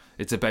 Yeah.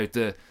 It's about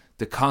the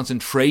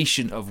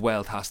concentration of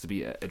wealth has to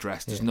be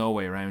addressed. There's no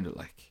way around it.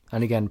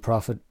 And again,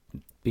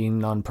 being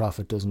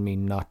non-profit doesn't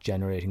mean not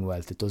generating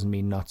wealth. It doesn't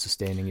mean not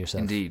sustaining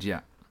yourself. Indeed,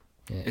 yeah.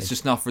 It's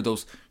just not for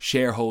those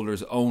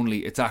shareholders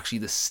only. It's actually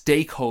the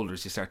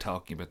stakeholders you start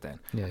talking about then.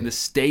 Yeah, and the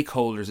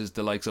stakeholders is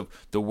the likes of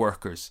the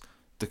workers,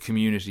 the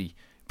community,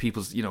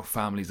 people's, you know,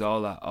 families,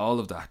 all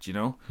of that, you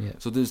know. Yeah.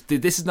 So this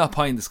is not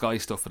pie in the sky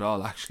stuff at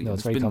all. Actually, no,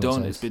 it's been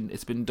done. It's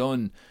been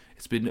done.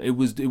 It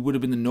would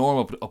have been the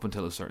norm up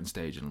until a certain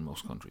stage in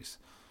most countries.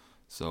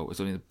 So it's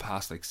only in the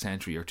past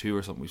century or two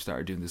or something we've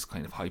started doing this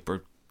kind of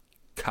hyper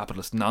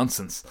capitalist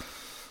nonsense.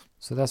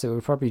 So that's it.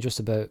 We're probably just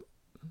about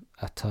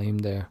at time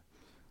there.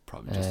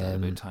 Probably just at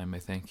about time, I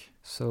think.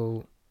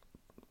 So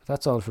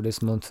that's all for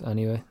this month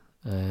anyway.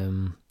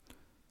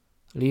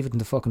 Leave it in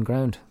the fucking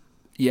ground.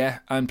 Yeah,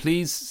 and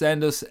please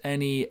send us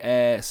any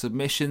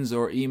submissions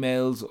or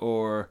emails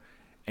or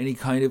any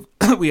kind of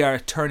we are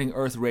at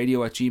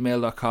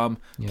turningearthradio@gmail.com.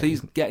 Yeah,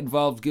 please get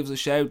involved, give us a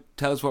shout,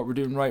 tell us what we're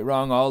doing right,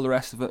 wrong, all the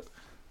rest of it.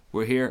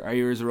 We're here, our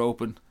ears are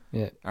open.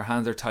 Yeah. Our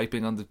hands are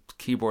typing on the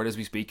keyboard as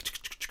we speak.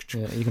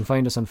 Yeah, you can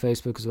find us on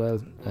Facebook as well.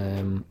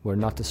 We're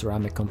not the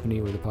ceramic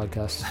company, we're the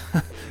podcast.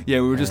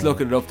 Yeah, we were just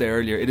looking it up there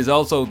earlier. It is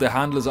also, the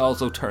handle is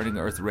also Turning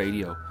Earth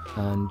Radio.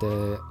 And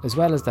as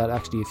well as that,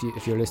 actually,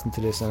 if you're listening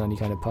to this on any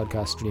kind of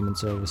podcast streaming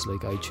service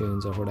like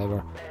iTunes or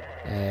whatever,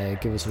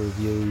 give us a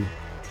review,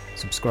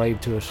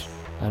 subscribe to it,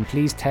 and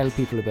please tell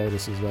people about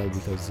us as well,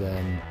 because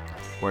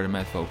word of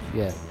mouth, folk.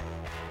 Yeah.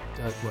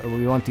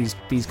 We want these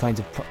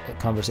kinds of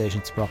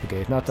conversations to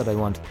propagate. Not that I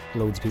want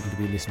loads of people to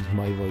be listening to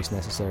my voice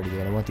necessarily,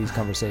 but I want these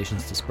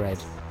conversations to spread,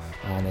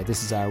 and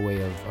this is our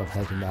way of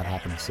helping that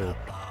happen. So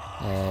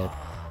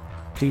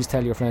please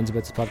tell your friends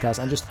about this podcast,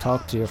 and just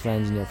talk to your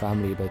friends and your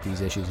family about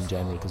these issues in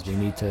general, because we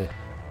need to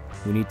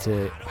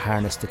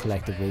harness the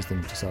collective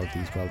wisdom to solve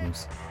these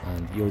problems,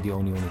 and you're the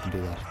only one who can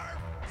do that.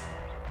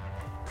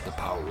 The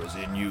power is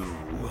in you.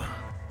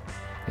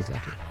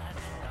 Exactly.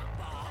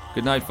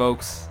 Good night,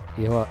 folks.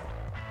 You know what?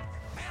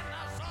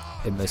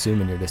 I'm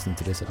assuming you're listening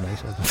to this at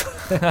night.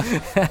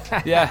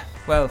 Yeah,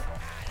 well,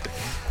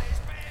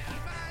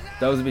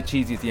 That was a bit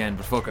cheesy at the end,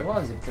 but fuck it. It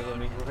was, because I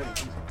mean, we're very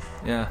cheesy.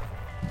 Yeah.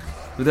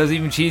 But that was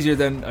even cheesier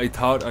than I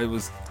thought I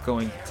was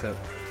going to.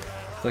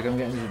 It's like I'm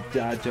getting into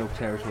dad joke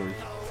territory.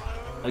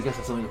 I guess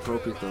that's something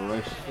appropriate though,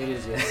 right? It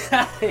is,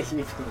 yeah. You can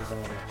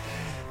decide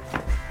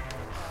it.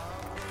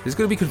 It's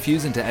going to be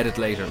confusing to edit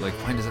later. Like,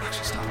 when does it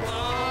actually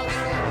stop?